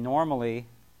say normally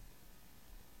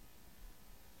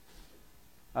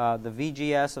the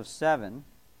VGS of 7,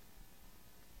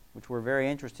 which we're very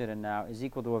interested in now, is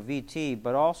equal to a VT,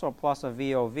 but also plus a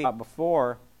VOV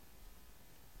before,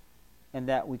 and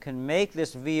that we can make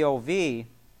this VOV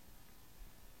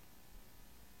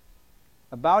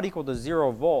about equal to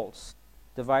 0 volts,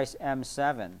 device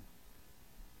M7.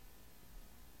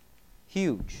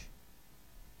 Huge.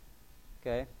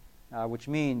 Okay? Which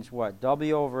means what?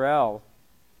 W over L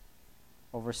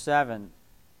over 7,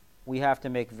 we have to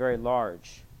make very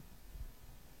large.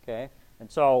 Okay? And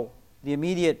so the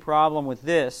immediate problem with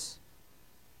this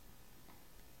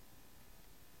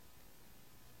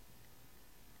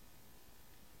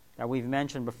that we've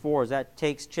mentioned before is that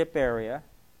takes chip area,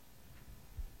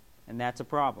 and that's a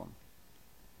problem.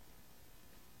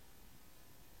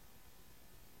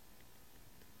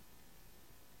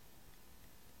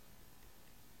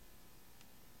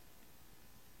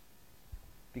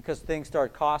 Because things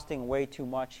start costing way too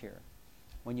much here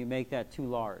when you make that too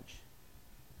large.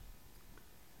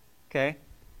 Okay?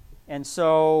 And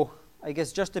so, I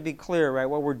guess just to be clear, right,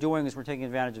 what we're doing is we're taking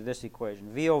advantage of this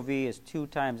equation. VOV is 2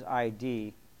 times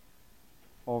ID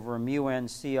over mu n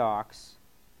Cox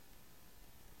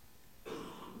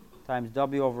times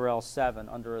W over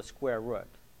L7 under a square root.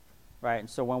 Right? And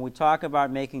so when we talk about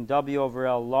making W over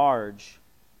L large,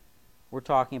 we're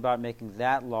talking about making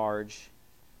that large,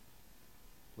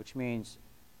 which means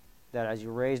that as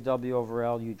you raise W over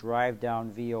L, you drive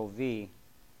down VOV,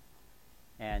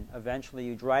 and eventually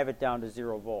you drive it down to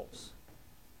 0 volts.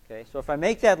 Okay? So if I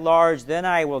make that large, then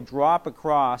I will drop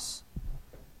across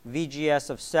VGS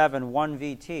of 7, 1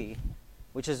 VT,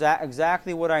 which is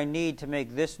exactly what I need to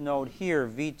make this node here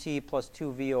VT plus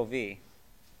 2 VOV.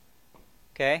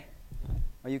 Okay?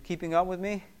 Are you keeping up with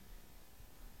me?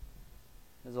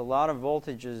 There's a lot of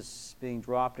voltages being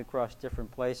dropped across different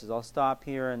places. I'll stop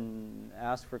here and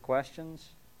ask for questions.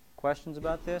 Questions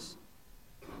about this?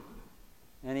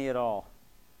 Any at all?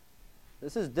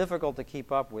 This is difficult to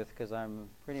keep up with because I'm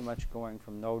pretty much going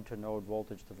from node to node,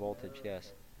 voltage to voltage.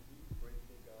 Yes.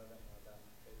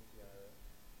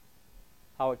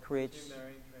 How it creates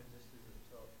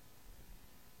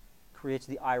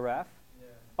the IREF? Yeah.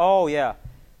 Oh, yeah.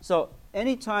 So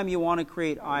anytime you want to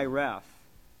create IREF,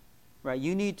 right,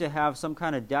 you need to have some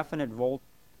kind of definite voltage.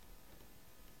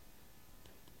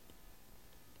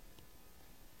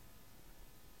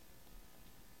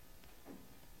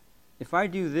 If I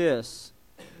do this,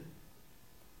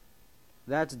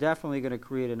 that's definitely going to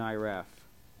create an IREF,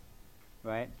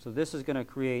 right? So this is going to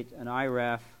create an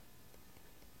IREF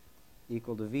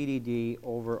equal to VDD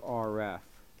over RF.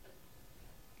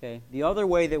 Okay. The other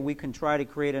way that we can try to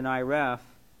create an IREF,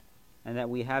 and that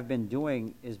we have been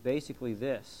doing, is basically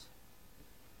this.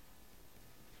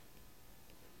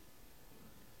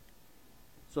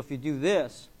 So if you do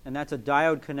this, and that's a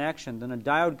diode connection, then a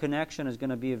diode connection is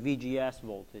going to be a VGS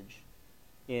voltage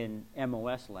in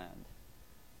MOS land.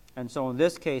 And so in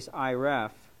this case,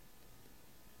 IREF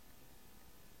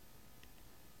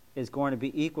is going to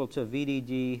be equal to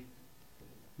VDD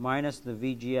minus the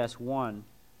VGS1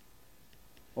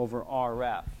 over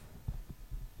RF.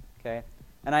 Okay?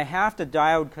 And I have to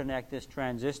diode connect this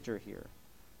transistor here.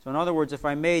 So in other words, if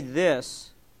I made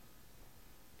this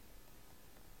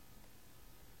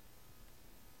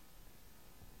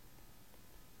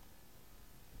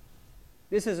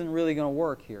isn't really going to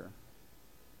work here.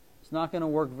 It's not going to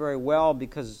work very well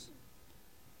because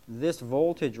this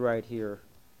voltage right here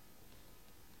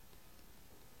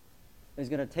is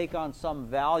going to take on some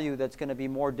value that's going to be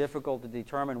more difficult to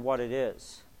determine what it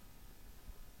is.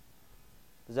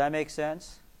 Does that make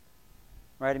sense?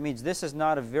 Right? It means this is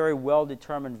not a very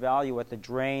well-determined value at the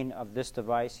drain of this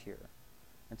device here.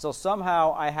 And so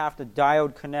somehow I have to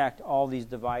diode connect all these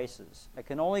devices. I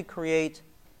can only create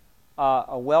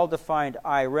a well-defined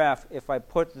IREF if I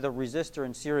put the resistor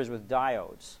in series with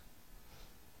diodes.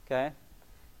 Okay?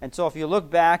 And so if you look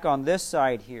back on this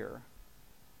side here,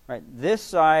 right, this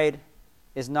side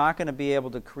is not going to be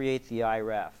able to create the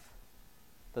IREF.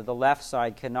 The left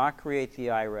side cannot create the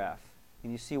IREF.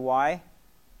 Can you see why?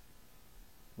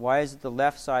 Why is it the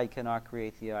left side cannot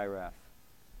create the IREF?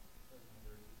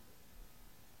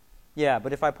 Yeah,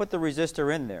 but if I put the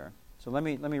resistor in there, so let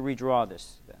me redraw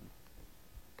this then.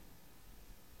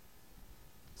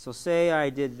 So say I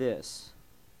did this,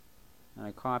 and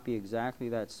I copy exactly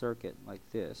that circuit like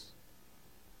this,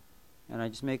 and I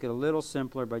just make it a little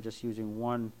simpler by just using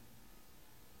one.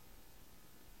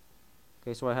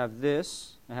 Okay, so I have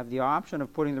this. I have the option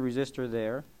of putting the resistor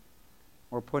there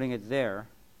or putting it there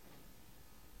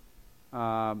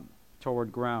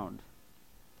toward ground.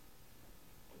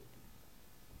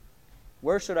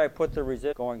 Where should I put the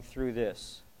resistor going through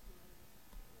this?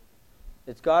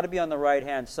 It's got to be on the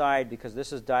right-hand side because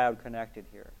this is diode connected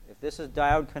here. If this is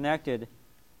diode connected,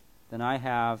 then I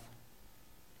have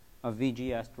a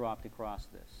VGS dropped across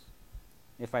this.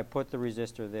 If I put the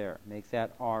resistor there, make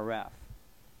that RF.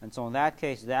 And so in that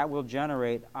case, that will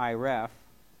generate IREF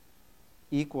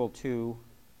equal to,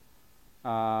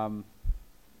 I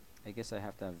guess I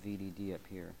have to have VDD up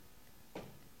here.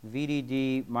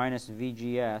 VDD minus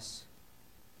VGS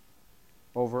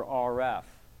over RF.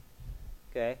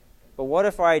 Okay? But what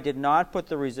if I did not put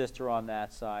the resistor on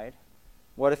that side?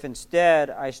 What if instead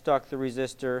I stuck the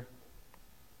resistor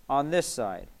on this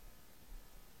side?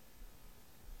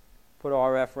 Put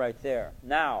RF right there.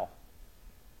 Now,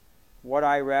 what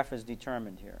IREF is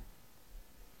determined here?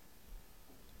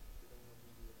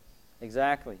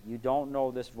 Exactly. You don't know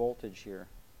this voltage here.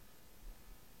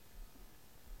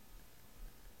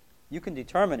 You can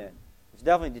determine it. It's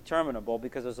definitely determinable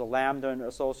because there's a lambda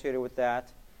associated with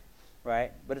that,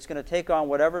 right? But it's going to take on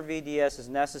whatever VDS is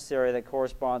necessary that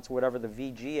corresponds to whatever the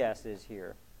VGS is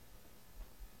here,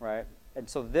 right? And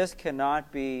so this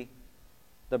cannot be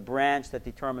the branch that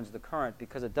determines the current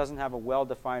because it doesn't have a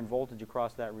well-defined voltage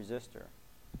across that resistor.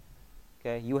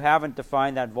 Okay? You haven't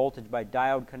defined that voltage by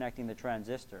diode connecting the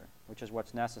transistor, which is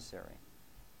what's necessary.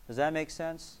 Does that make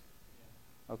sense?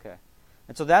 Okay.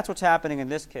 And so that's what's happening in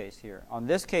this case here. On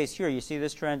this case here, you see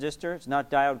this transistor? It's not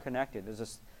diode connected.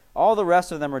 All the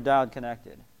rest of them are diode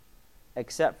connected,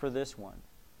 except for this one.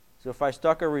 So if I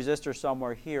stuck a resistor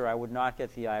somewhere here, I would not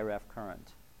get the IREF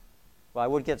current. Well, I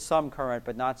would get some current,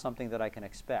 but not something that I can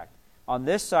expect. On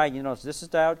this side, you notice this is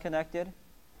diode connected,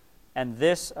 and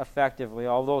this effectively,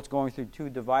 although it's going through two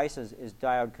devices, is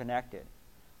diode connected.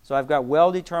 So I've got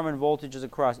well-determined voltages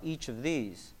across each of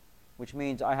these, which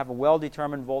means I have a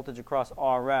well-determined voltage across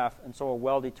RF, and so a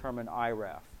well-determined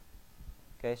IREF.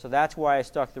 Okay, so that's why I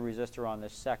stuck the resistor on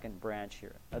this second branch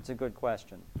here. That's a good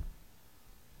question.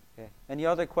 Okay. Any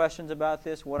other questions about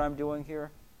this, what I'm doing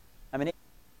here? I mean, it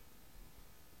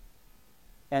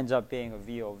ends up being a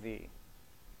VOV.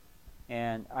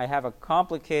 And I have a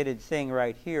complicated thing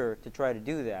right here to try to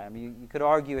do that. I mean, you could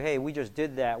argue, hey, we just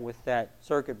did that with that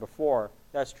circuit before.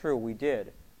 That's true, we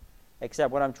did.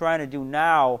 Except what I'm trying to do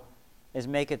now is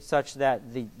make it such that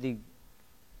the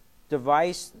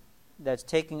device that's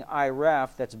taking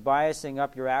IREF, that's biasing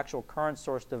up your actual current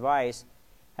source device,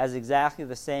 has exactly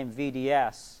the same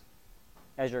VDS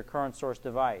as your current source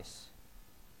device.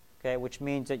 Okay, which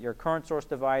means that your current source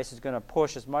device is going to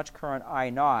push as much current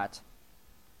I0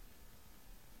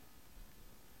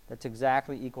 that's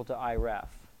exactly equal to IREF.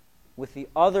 With the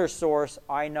other source,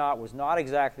 I0 was not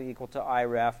exactly equal to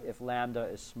IREF if lambda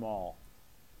is small.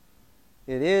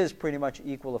 It is pretty much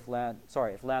equal if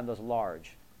lambda is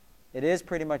large. It is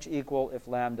pretty much equal if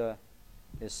lambda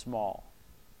is small.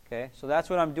 Okay, so that's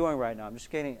what I'm doing right now. I'm just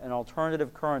getting an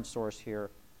alternative current source here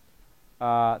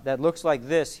that looks like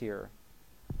this here,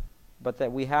 but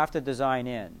that we have to design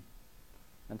in.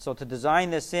 And so to design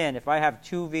this in, if I have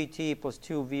 2 VT plus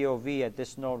 2 VOV at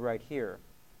this node right here,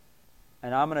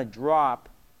 and I'm going to drop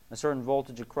a certain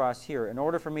voltage across here, in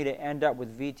order for me to end up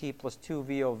with VT plus 2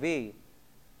 VOV,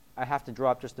 I have to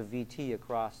drop just a VT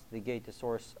across the gate to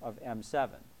source of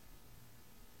M7.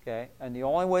 Okay? And the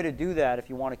only way to do that, if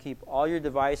you want to keep all your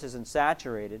devices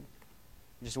unsaturated,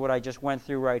 which is what I just went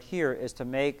through right here, is to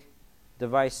make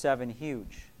device 7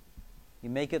 huge. You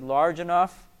make it large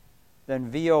enough,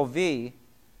 then VOV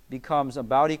becomes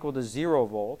about equal to 0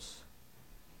 volts,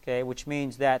 okay, which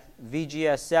means that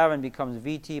VGS7 becomes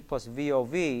VT plus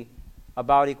VOV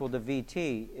about equal to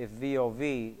VT if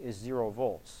VOV is 0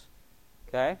 volts.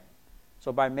 Okay?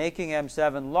 So by making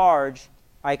M7 large,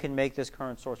 I can make this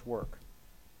current source work.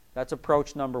 That's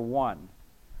approach number 1.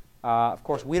 Of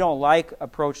course, we don't like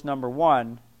approach number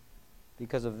 1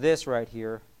 because of this right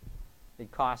here.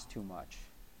 It costs too much.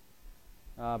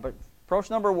 But approach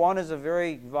number 1 is a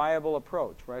very viable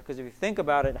approach, right? Because if you think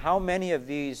about it, how many of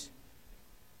these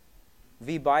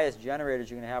V-bias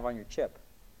generators you're going to have on your chip?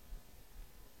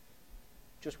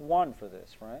 Just one for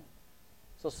this, right?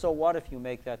 So what if you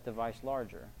make that device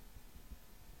larger?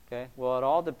 Okay? Well, it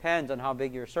all depends on how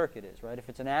big your circuit is, right? If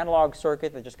it's an analog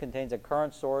circuit that just contains a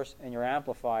current source and your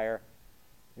amplifier,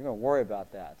 you're going to worry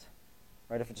about that.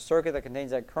 Right? If it's a circuit that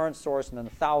contains that current source and then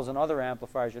 1,000 other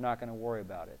amplifiers, you're not going to worry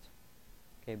about it.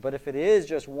 Okay? But if it is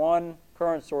just one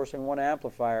current source and one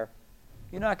amplifier,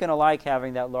 you're not going to like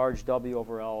having that large W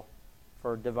over L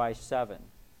for device 7.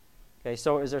 Okay,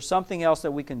 so is there something else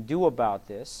that we can do about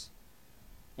this?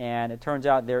 And it turns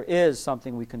out there is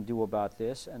something we can do about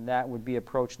this, and that would be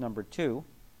approach number 2.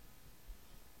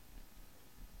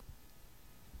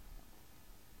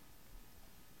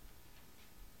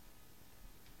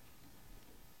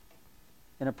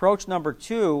 In approach number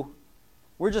 2,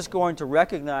 we're just going to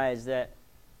recognize that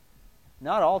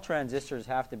not all transistors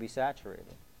have to be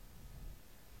saturated.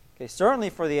 Okay,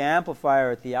 certainly for the amplifier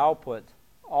at the output,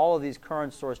 all of these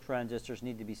current source transistors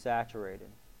need to be saturated.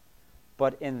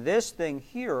 But in this thing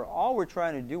here, all we're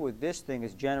trying to do with this thing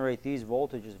is generate these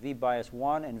voltages, V bias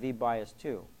 1 and V bias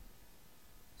 2.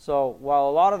 So while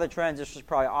a lot of the transistors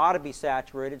probably ought to be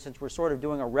saturated, since we're sort of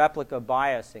doing a replica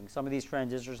biasing, some of these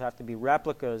transistors have to be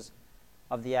replicas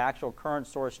of the actual current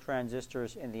source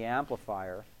transistors in the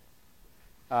amplifier.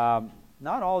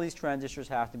 Not all these transistors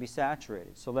have to be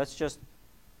saturated. So let's just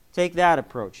take that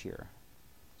approach here.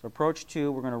 So approach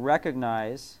 2, we're going to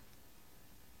recognize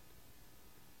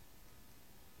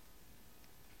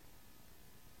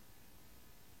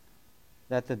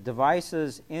that the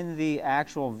devices in the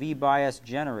actual V-bias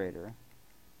generator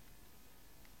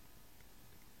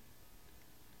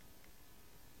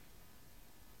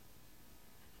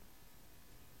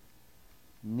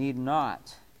need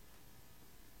not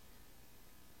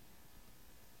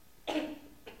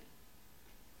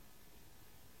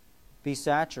be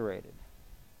saturated.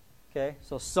 Okay,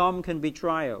 so some can be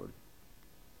triode.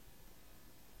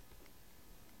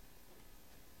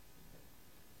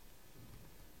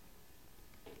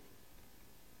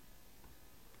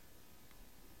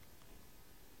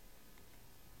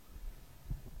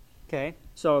 Okay,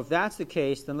 so if that's the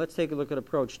case, then let's take a look at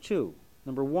approach 2.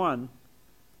 Number 1,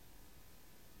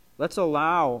 let's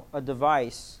allow a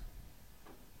device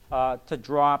to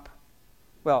drop,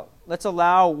 well, let's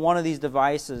allow one of these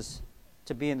devices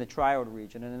to be in the triode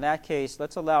region. And in that case,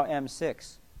 let's allow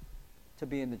M6 to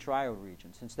be in the triode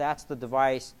region, since that's the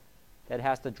device that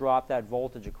has to drop that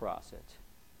voltage across it.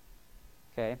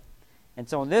 Okay? And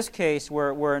so in this case,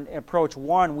 where in approach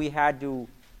 1, we had to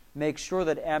make sure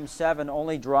that M7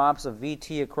 only drops a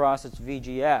VT across its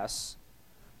VGS,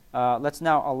 let's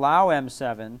now allow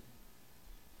M7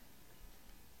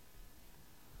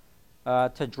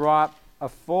 to drop a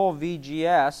full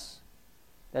VGS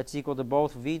that's equal to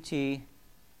both VT,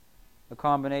 a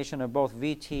combination of both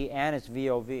VT and its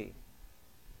VOV.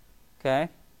 Okay?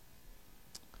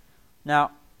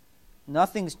 Now,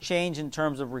 nothing's changed in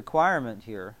terms of requirement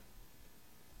here.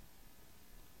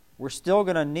 We're still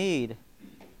going to need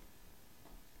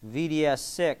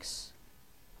VDS6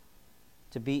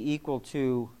 to be equal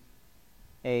to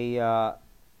a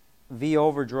V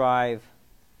overdrive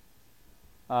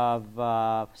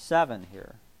of 7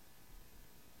 here.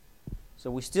 So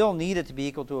we still need it to be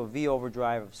equal to a V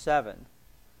overdrive of 7.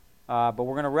 But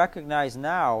we're going to recognize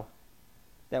now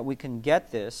that we can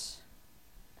get this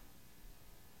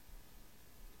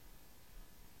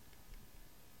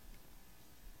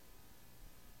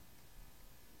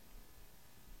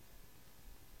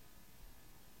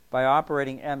by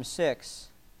operating M6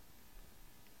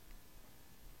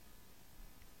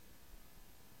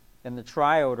 in the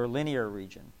triode or linear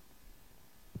region.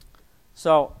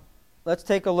 So let's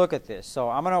take a look at this. So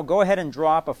I'm going to go ahead and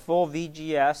drop a full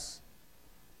VGS,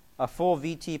 a full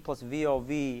VT plus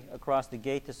VOV across the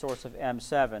gate to source of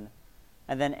M7.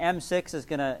 And then M6 is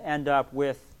going to end up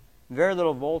with very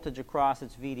little voltage across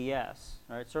its VDS.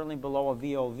 Right? Certainly below a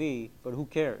VOV, but who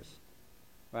cares?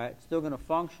 Right? It's still going to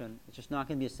function. It's just not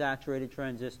going to be a saturated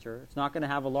transistor. It's not going to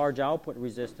have a large output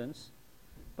resistance.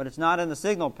 But it's not in the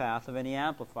signal path of any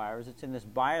amplifiers. It's in this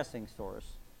biasing source.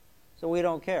 So we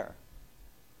don't care.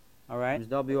 All right?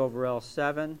 W over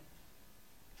L7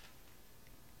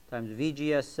 times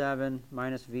VGS7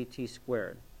 minus VT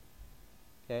squared.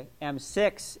 Okay,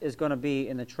 M6 is going to be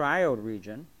in the triode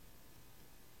region,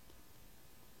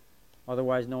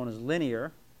 otherwise known as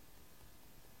linear.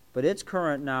 But its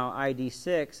current now,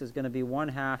 ID6, is going to be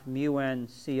 1/2 mu n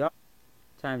CR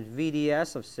times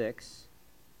VDS of 6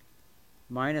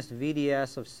 minus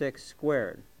VDS of 6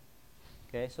 squared.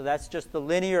 Okay, so that's just the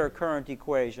linear current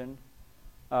equation,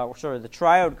 the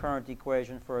triode current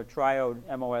equation for a triode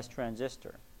MOS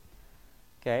transistor.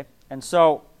 Okay, and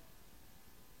so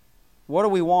what do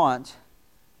we want?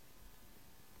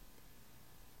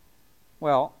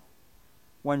 Well,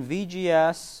 when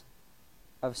VGS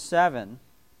of 7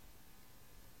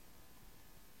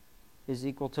 is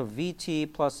equal to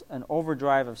VT plus an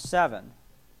overdrive of 7,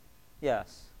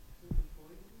 yes. So the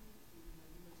point is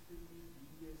that still need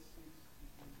VDS6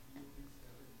 equals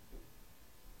VOV7.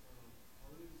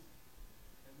 How is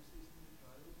M6 in the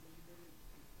triode then?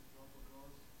 If the drop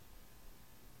across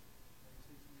M6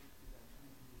 is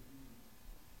actually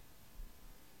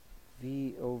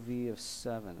VOV. VOV of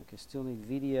 7. Okay, still need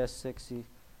VDS6.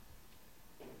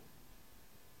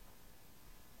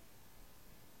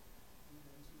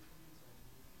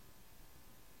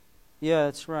 Yeah,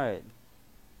 that's right.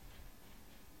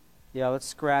 Yeah, let's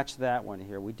scratch that one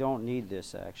here. We don't need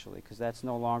this, actually, because that's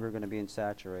no longer going to be in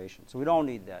saturation. So we don't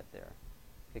need that there,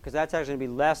 because that's actually going to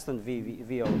be less than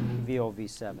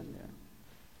VOV7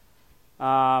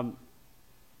 there.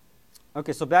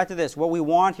 Okay, so back to this. What we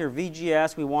want here,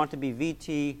 VGS, we want to be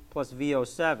VT plus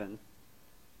VO7.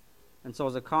 And so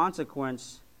as a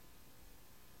consequence,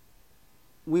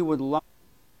 we would love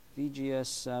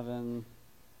VGS7 and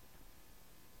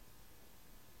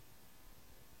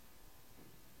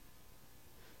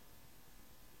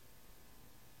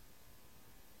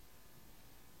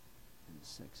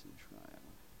 6 in triode.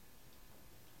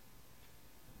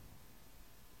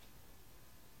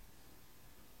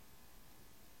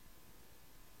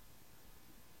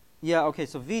 Yeah, okay,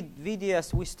 so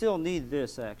VDS, we still need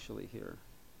this actually here,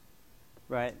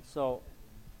 right? So,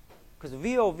 because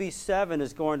VOV7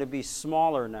 is going to be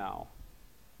smaller now,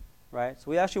 right? So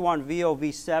we actually want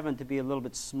VOV7 to be a little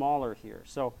bit smaller here.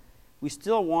 So we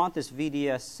still want this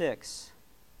VDS6,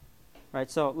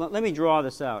 right? So let me draw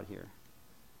this out here,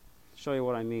 show you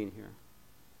what I mean here.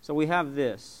 So we have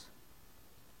this.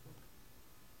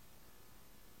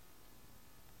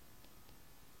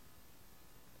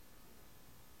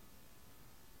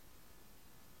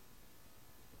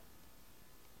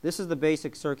 This is the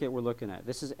basic circuit we're looking at.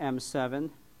 This is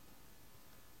M7.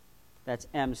 That's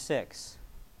M6.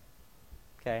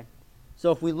 Okay?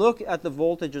 So if we look at the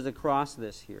voltages across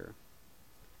this here,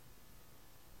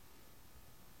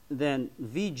 then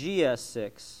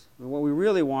VGS6, what we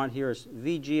really want here is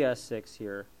VGS6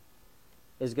 here,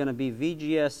 is going to be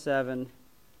VGS7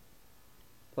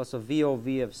 plus a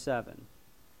VOV of 7.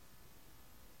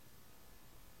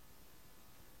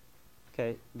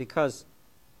 Okay? Because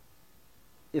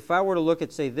if I were to look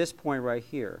at, say, this point right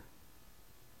here,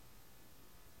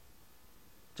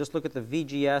 just look at the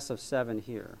VGS of 7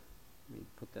 here. Let me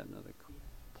put that another.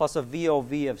 Plus a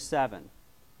VOV of 7.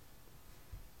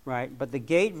 Right? But the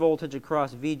gate voltage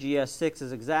across VGS6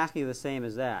 is exactly the same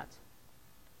as that.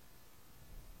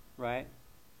 Right?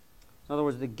 In other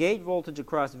words, the gate voltage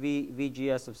across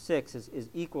VGS of 6 is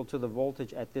equal to the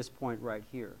voltage at this point right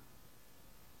here.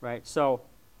 Right? So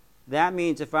that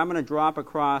means if I'm going to drop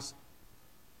across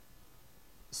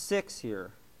 6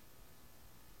 here,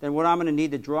 then what I'm going to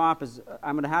need to drop is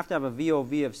I'm going to have a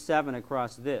VOV of 7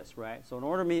 across this, right? So in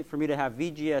order for me to have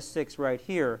VGS6 right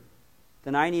here,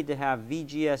 then I need to have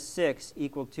VGS6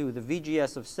 equal to the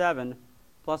VGS of 7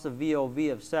 plus a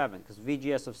VOV of 7, because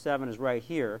VGS of 7 is right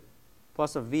here,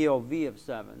 plus a VOV of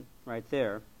 7 right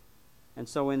there. And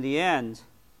so in the end,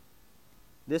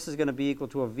 this is going to be equal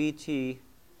to a VT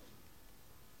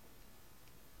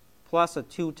plus a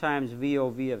 2 times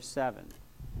VOV of 7.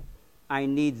 I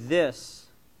need this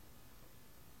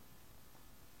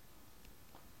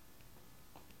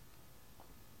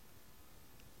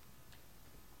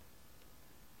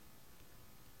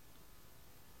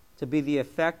to be the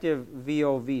effective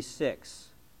VOV6.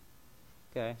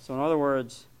 Okay, so in other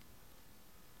words,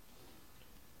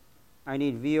 I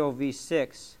need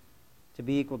VOV6 to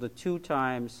be equal to 2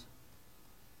 times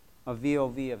a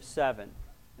VOV of 7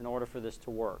 in order for this to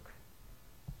work.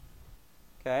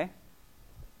 Okay?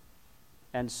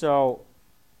 And so,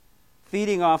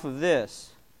 feeding off of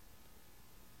this,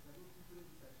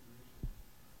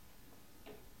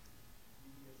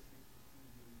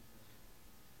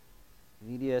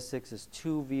 VDS6 is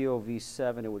 2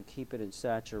 VOV7. It would keep it in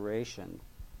saturation.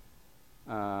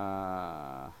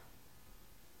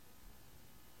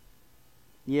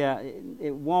 Yeah,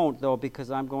 it won't, though,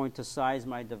 because I'm going to size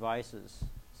my devices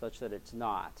such that it's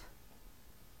not.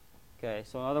 Okay,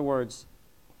 so in other words,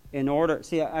 in order,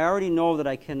 see, I already know that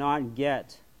I cannot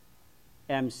get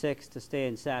M6 to stay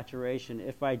in saturation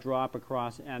if I drop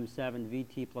across M7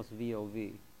 VT plus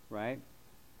VOV, right?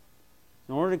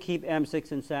 In order to keep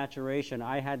M6 in saturation,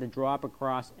 I had to drop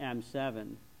across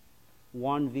M7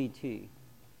 1 VT,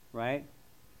 right?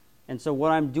 And so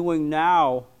what I'm doing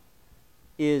now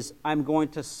is I'm going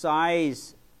to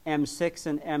size M6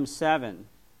 and M7,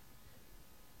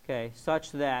 okay,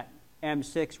 such that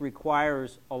M6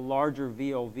 requires a larger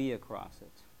VOV across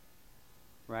it,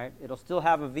 right? It'll still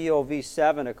have a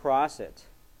VOV7 across it,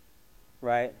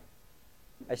 right?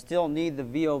 I still need the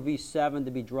VOV7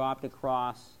 to be dropped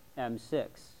across M6,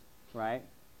 right?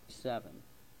 7.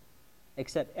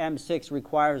 Except M6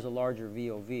 requires a larger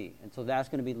VOV, and so that's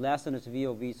going to be less than its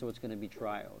VOV, so it's going to be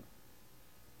triode.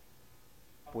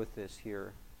 With this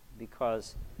here,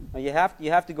 because you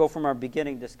have to go from our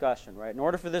beginning discussion, right? In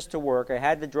order for this to work, I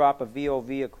had to drop a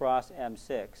VOV across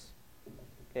M6,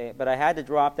 okay? But I had to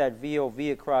drop that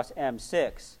VOV across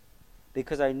M6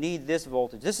 because I need this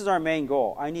voltage. This is our main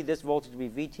goal. I need this voltage to be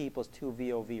VT plus 2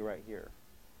 VOV right here,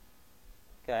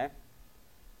 okay?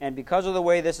 And because of the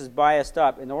way this is biased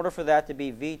up, in order for that to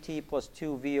be VT plus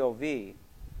 2 VOV,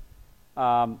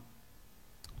 I'm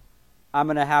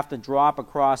going to have to drop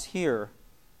across here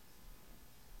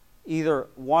either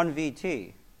 1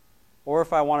 VT, or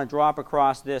if I want to drop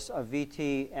across this a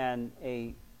VT and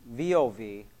a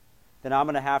VOV, then I'm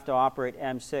going to have to operate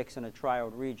M6 in a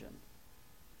triode region.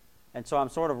 And so I'm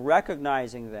sort of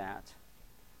recognizing that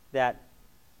I'm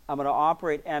going to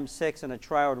operate M6 in a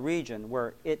triode region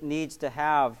where it needs to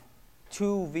have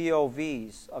 2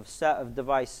 VOVs of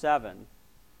device 7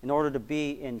 in order to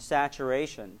be in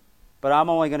saturation, but I'm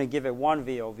only going to give it 1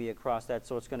 VOV across that,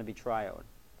 so it's going to be triode.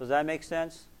 Does that make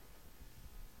sense?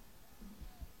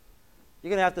 You're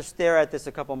going to have to stare at this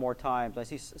a couple more times. I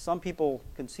see some people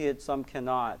can see it, some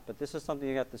cannot, but this is something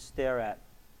you have to stare at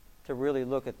to really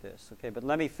look at this. Okay, but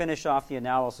let me finish off the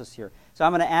analysis here. So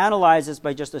I'm going to analyze this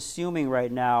by just assuming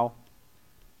right now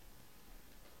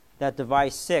that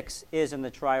device 6 is in the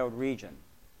triode region.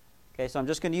 Okay, so I'm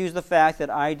just going to use the fact that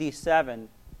ID7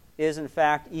 is in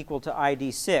fact equal to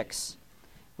ID6,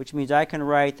 which means I can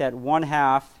write that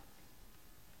 1/2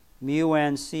 mu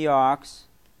n Cox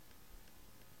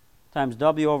times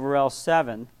W over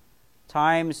L7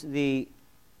 times the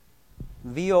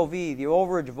VOV, the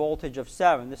overage voltage of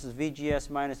 7, this is VGS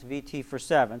minus VT for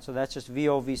 7, so that's just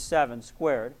VOV7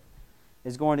 squared,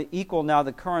 is going to equal now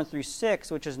the current through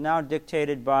 6, which is now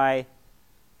dictated by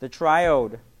the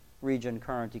triode region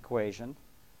current equation.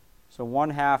 So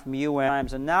 1/2 mu n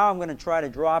times, and now I'm going to try to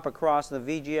drop across the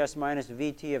VGS minus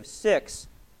VT of 6,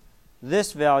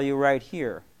 this value right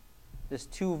here, this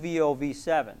 2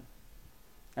 VOV7.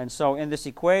 And so in this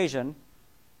equation,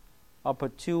 I'll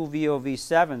put 2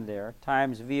 VOV7 there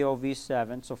times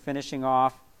VOV7. So finishing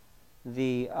off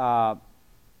the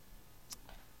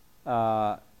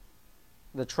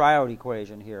triode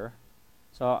equation here.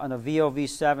 So on a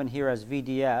VOV7 here as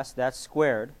VDS, that's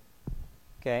squared.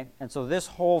 Okay, and so this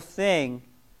whole thing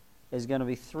is going to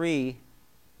be 3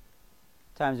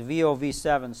 times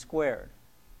VOV7 squared.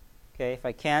 Okay, if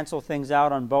I cancel things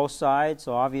out on both sides,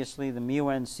 so obviously the mu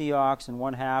n Cox and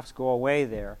 1/2 go away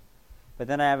there. But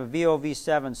then I have a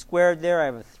VOV7 squared there. I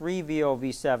have a 3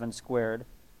 VOV7 squared.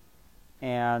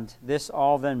 And this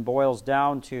all then boils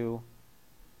down to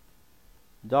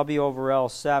W over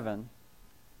L7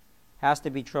 has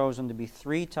to be chosen to be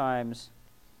 3 times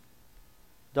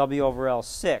W over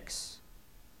L6,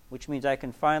 which means I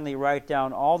can finally write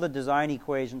down all the design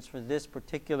equations for this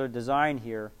particular design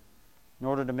here in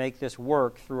order to make this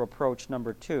work through approach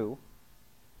number 2.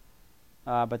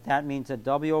 But that means that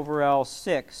W over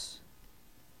L6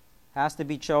 has to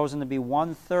be chosen to be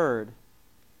 1/3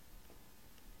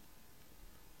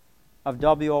 of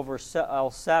W over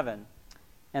L7,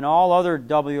 and all other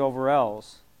W over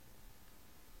L's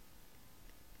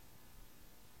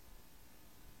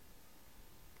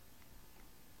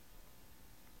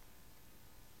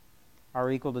are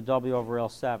equal to W over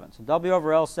L7. So W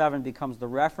over L7 becomes the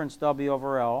reference W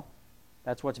over L.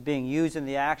 That's what's being used in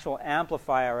the actual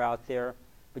amplifier out there.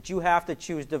 But you have to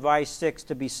choose device 6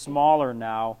 to be smaller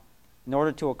now in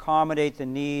order to accommodate the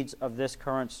needs of this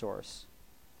current source.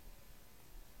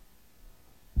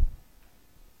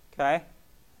 Okay?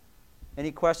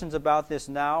 Any questions about this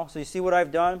now? So you see what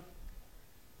I've done?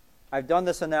 I've done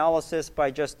this analysis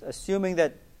by just assuming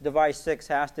that device 6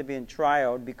 has to be in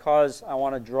triode because I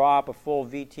want to drop a full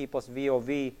VT plus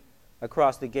VOV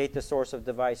across the gate to source of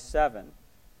device 7.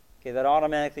 Okay, that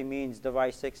automatically means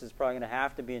device 6 is probably going to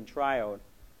have to be in triode.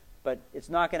 But it's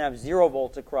not going to have 0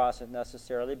 volts across it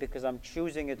necessarily because I'm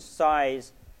choosing its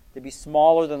size to be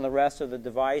smaller than the rest of the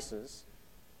devices,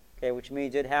 okay, which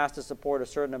means it has to support a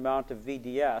certain amount of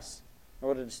VDS in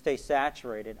order to stay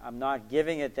saturated. I'm not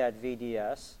giving it that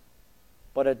VDS,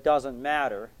 but it doesn't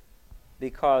matter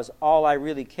because all I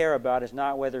really care about is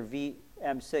not whether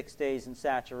VM6 stays in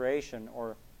saturation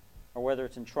or whether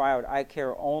it's in triode. I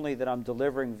care only that I'm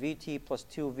delivering VT plus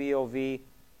 2 VOV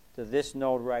to this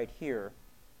node right here,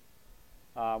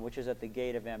 which is at the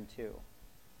gate of M2.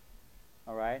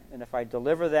 All right? And if I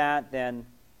deliver that, then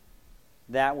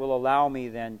that will allow me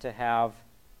then to have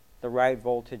the right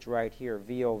voltage right here,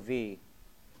 VOV,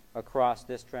 across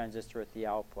this transistor at the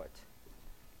output.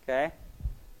 Okay?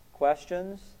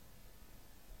 Questions?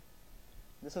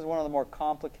 This is one of the more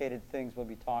complicated things we'll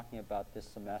be talking about this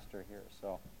semester here.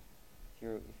 So if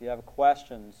you have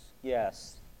questions,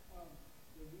 yes.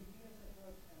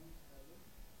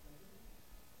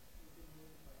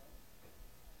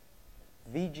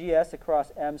 The VGS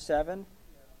across M7, VGS across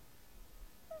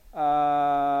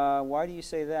M7? Why do you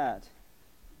say that?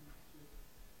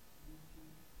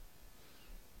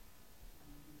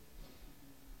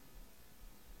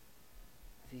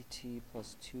 VT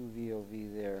plus 2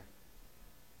 VOV there.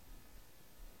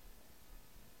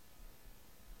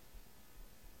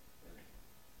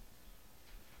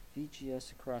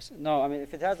 VGS across... No, I mean,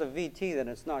 if it has a VT, then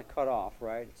it's not cut off,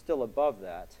 right? It's still above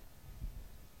that.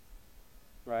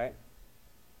 Right?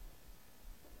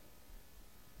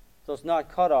 So it's not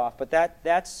cut off, but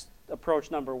that's approach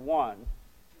number 1.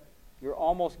 You're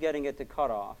almost getting it to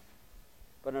cut off.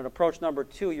 But in approach number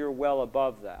 2, you're well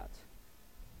above that.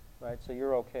 Right? So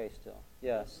you're okay still.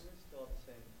 Yes? Isn't it still the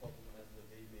same problem as the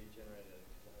VB generator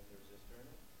that has a resistor in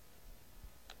it?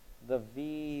 The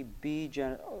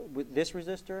VB with this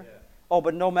resistor? Yeah. Oh,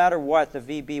 but no matter what, the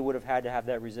VB would have had to have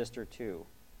that resistor too.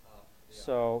 Oh, yeah.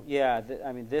 So, yeah,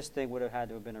 I mean, this thing would have had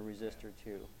to have been a resistor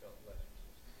too. Got less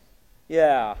resistance.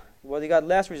 Yeah. Well, you got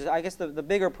less resistance. I guess the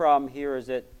bigger problem here is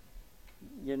that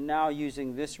you're now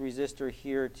using this resistor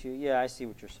here to... Yeah, I see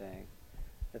what you're saying.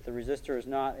 That the resistor is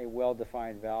not a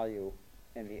well-defined value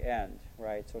in the end,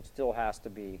 right? So it still has to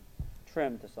be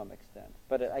trimmed to some extent.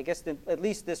 But I guess at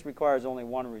least this requires only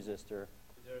one resistor.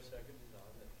 Is there a second design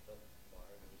that doesn't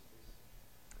require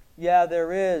resistors? Yeah,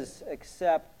 there is,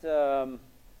 except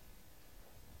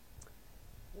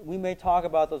we may talk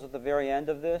about those at the very end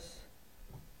of this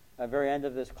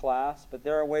class, but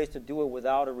there are ways to do it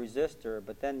without a resistor,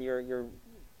 but then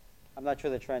I'm not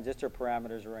sure the transistor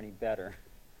parameters are any better.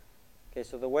 Okay,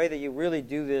 so the way that you really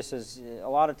do this is a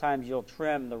lot of times you'll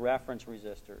trim the reference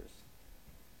resistors.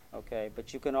 Okay,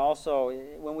 but you can also,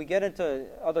 when we get into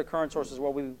other current sources,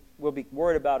 what we will be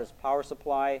worried about is power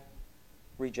supply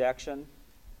rejection.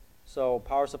 So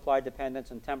power supply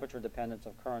dependence and temperature dependence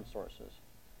of current sources.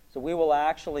 So we will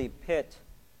actually pit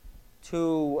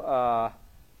two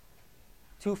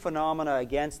phenomena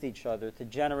against each other to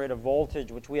generate a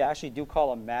voltage, which we actually do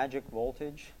call a magic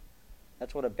voltage.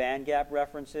 That's what a band gap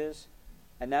reference is.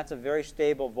 And that's a very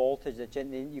stable voltage that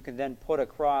you can then put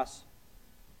across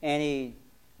any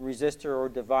resistor or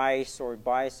device or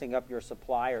biasing up your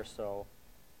supply or so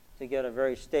to get a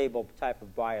very stable type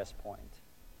of bias point.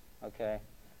 Okay?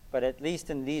 But at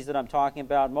least in these that I'm talking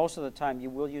about, most of the time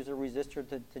you will use a resistor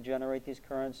to generate these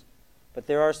currents. But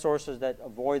there are sources that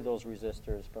avoid those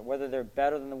resistors. But whether they're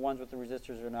better than the ones with the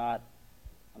resistors or not,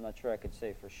 I'm not sure I could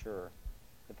say for sure.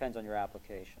 Depends on your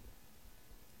application.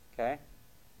 Okay?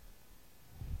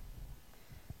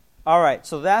 All right,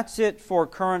 so that's it for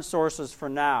current sources for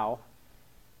now.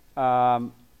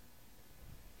 Well,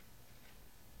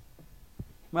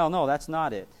 no, that's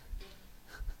not it.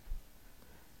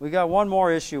 We got one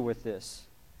more issue with this.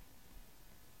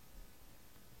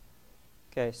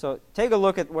 Okay, so take a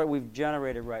look at what we've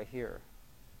generated right here.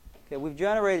 Okay, we've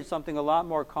generated something a lot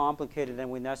more complicated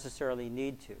than we necessarily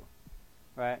need to,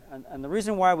 right? And the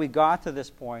reason why we got to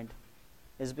this point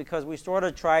is because we sort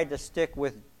of tried to stick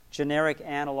with generic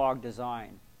analog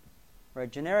design. Right?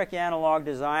 Generic analog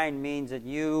design means that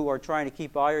you are trying to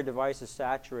keep all your devices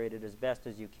saturated as best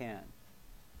as you can.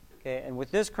 Okay, and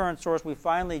with this current source, we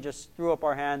finally just threw up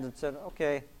our hands and said,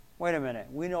 okay, wait a minute,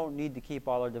 we don't need to keep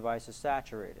all our devices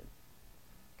saturated.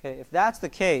 Okay, if that's the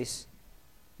case,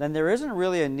 then there isn't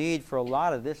really a need for a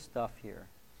lot of this stuff here.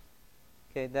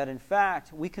 Okay, that in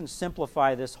fact, we can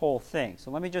simplify this whole thing.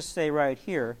 So let me just say right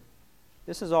here,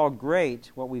 this is all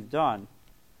great, what we've done,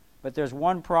 but there's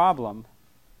one problem,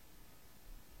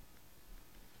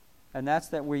 and that's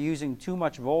that we're using too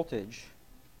much voltage.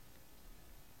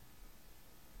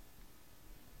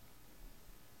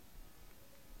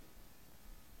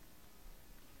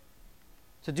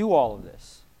 to do all of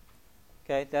this.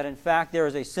 Okay, that in fact there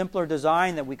is a simpler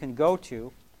design that we can go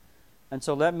to. And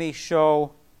so let me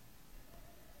show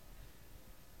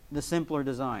the simpler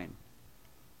design.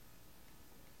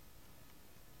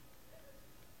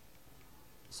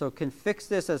 So can fix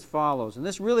this as follows. And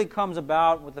this really comes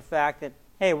about with the fact that,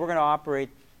 hey, we're going to operate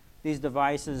these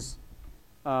devices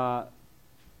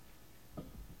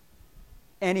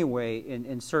anyway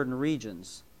in certain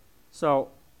regions. So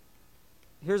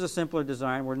here's a simpler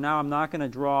design where now I'm not going to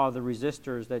draw the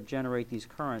resistors that generate these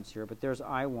currents here, but there's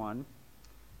I1.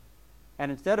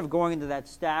 And instead of going into that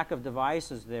stack of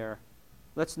devices there,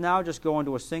 let's now just go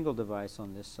into a single device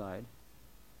on this side.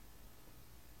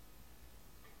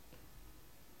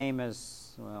 Same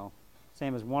as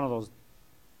one of those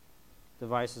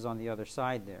devices on the other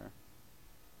side there.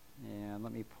 And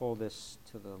let me pull this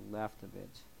to the left a bit.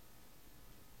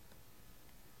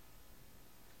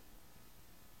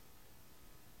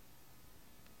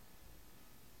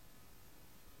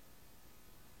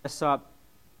 This up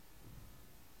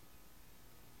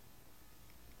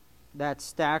that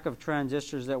stack of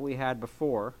transistors that we had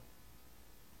before.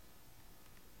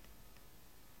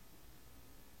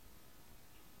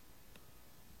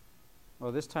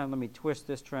 Well, this time let me twist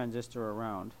this transistor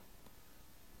around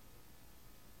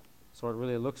so it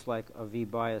really looks like a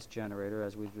V-bias generator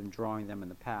as we've been drawing them in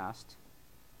the past.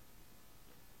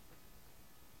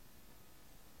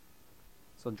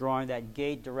 So drawing that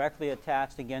gate directly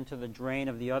attached again to the drain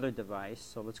of the other device.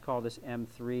 So let's call this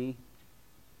M3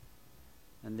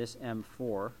 and this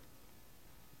M4.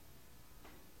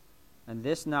 And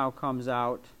this now comes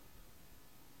out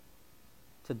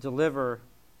to deliver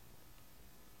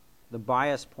the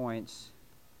bias points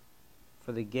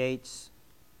for the gates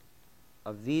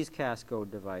of these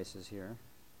cascode devices here.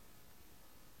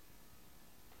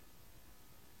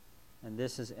 And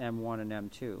this is M1 and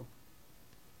M2.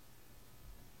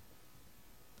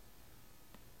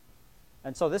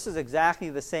 And so this is exactly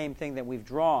the same thing that we've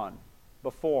drawn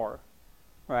before,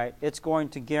 right? It's going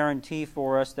to guarantee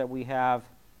for us that we have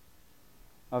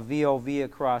a VOV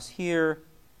across here,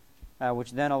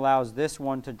 which then allows this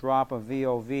one to drop a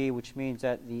VOV, which means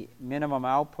that the minimum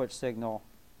output signal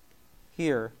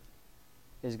here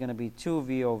is going to be 2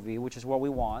 VOV, which is what we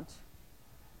want.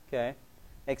 Okay?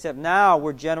 Except now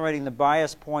we're generating the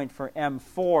bias point for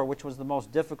M4, which was the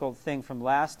most difficult thing from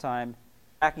last time,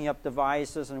 backing up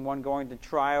devices and one going to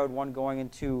triode, one going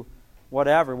into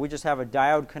whatever. We just have a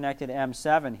diode-connected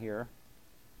M7 here.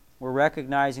 We're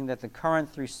recognizing that the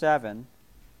current through 7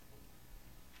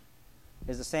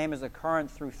 is the same as the current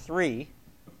through 3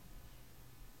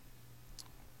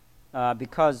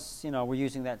 because we're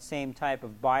using that same type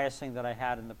of biasing that I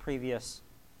had in the previous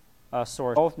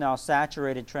source. Both now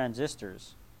saturated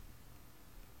transistors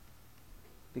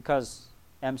because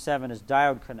M7 is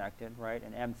diode connected, right?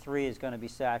 And M3 is going to be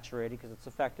saturated because it's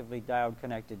effectively diode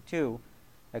connected too,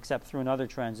 except through another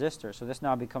transistor. So this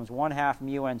now becomes 1/2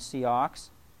 mu n C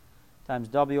ox times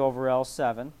W over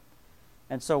L7.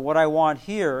 And so what I want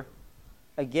here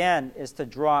again is to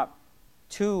drop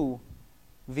 2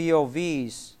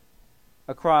 VOVs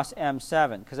across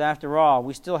M7 because after all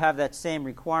we still have that same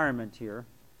requirement here.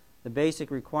 The basic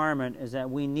requirement is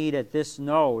that we need at this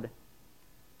node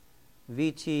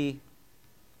VT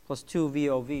plus 2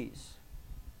 VOVs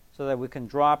so that we can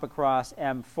drop across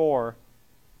M4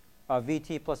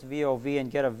 VT plus VOV and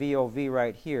get a VOV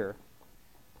right here.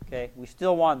 Okay, we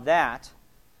still want that,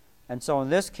 and so in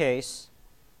this case,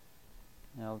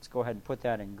 now let's go ahead and put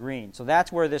that in green. So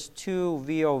that's where this 2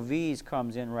 VOVs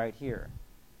comes in right here.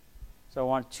 So I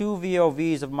want 2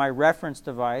 VOVs of my reference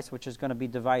device, which is going to be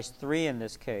device 3 in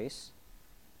this case.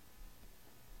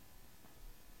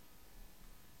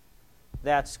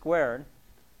 That's squared.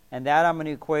 And that I'm going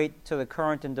to equate to the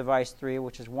current in device 3,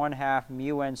 which is 1/2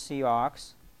 mu n C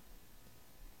ox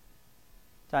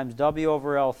times W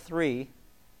over L3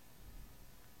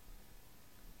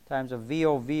 times a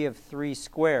VOV of 3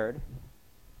 squared.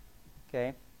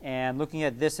 Okay, and looking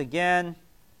at this again,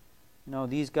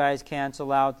 these guys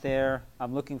cancel out there.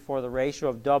 I'm looking for the ratio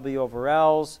of W over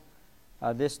L's.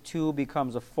 This 2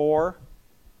 becomes a 4,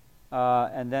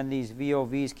 and then these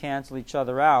VOVs cancel each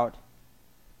other out.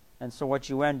 And so what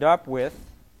you end up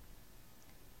with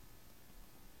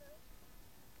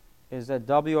is that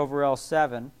W over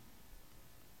L7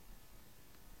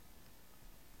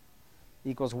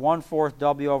 equals 1/4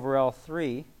 W over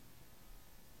L3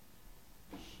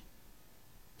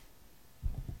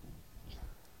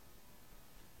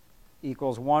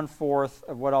 equals 1/4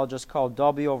 of what I'll just call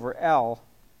W over L,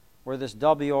 where this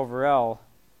W over L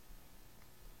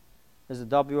is the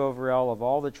W over L of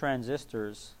all the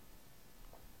transistors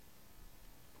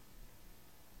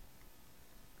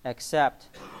except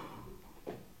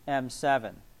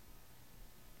M7.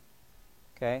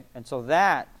 Okay, and so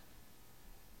that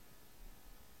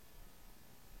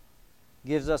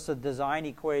gives us the design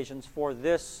equations for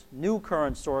this new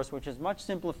current source, which is much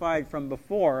simplified from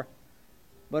before,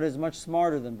 but is much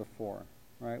smarter than before.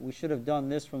 Right? We should have done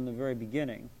this from the very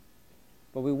beginning.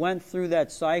 But we went through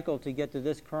that cycle to get to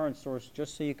this current source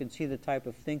just so you can see the type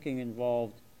of thinking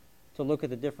involved to look at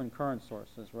the different current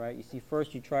sources. Right? You see,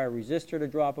 first you try a resistor to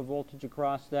drop a voltage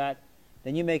across that.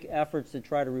 Then you make efforts to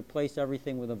try to replace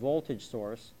everything with a voltage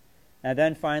source. And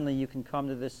then finally you can come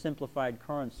to this simplified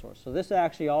current source. So this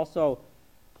actually also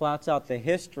plots out the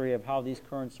history of how these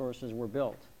current sources were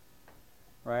built.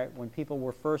 Right? When people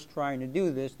were first trying to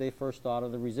do this, they first thought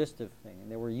of the resistive thing,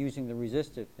 and they were using the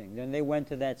resistive thing. Then they went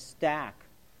to that stack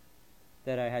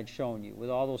that I had shown you with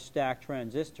all those stacked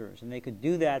transistors, and they could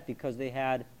do that because they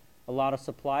had a lot of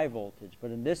supply voltage.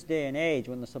 But in this day and age,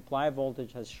 when the supply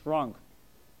voltage has shrunk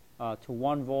to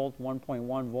 1 volt,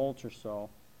 1.1 volts or so,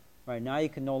 right, now you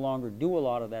can no longer do a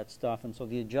lot of that stuff, and so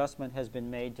the adjustment has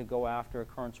been made to go after a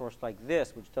current source like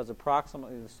this, which does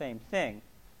approximately the same thing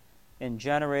in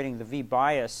generating the V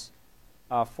bias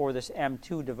for this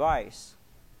M2 device,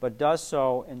 but does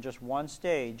so in just one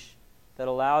stage that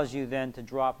allows you then to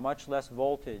drop much less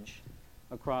voltage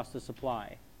across the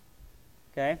supply.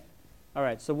 Okay? All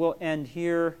right, so we'll end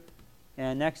here,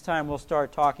 and next time we'll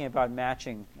start talking about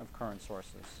matching of current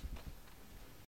sources.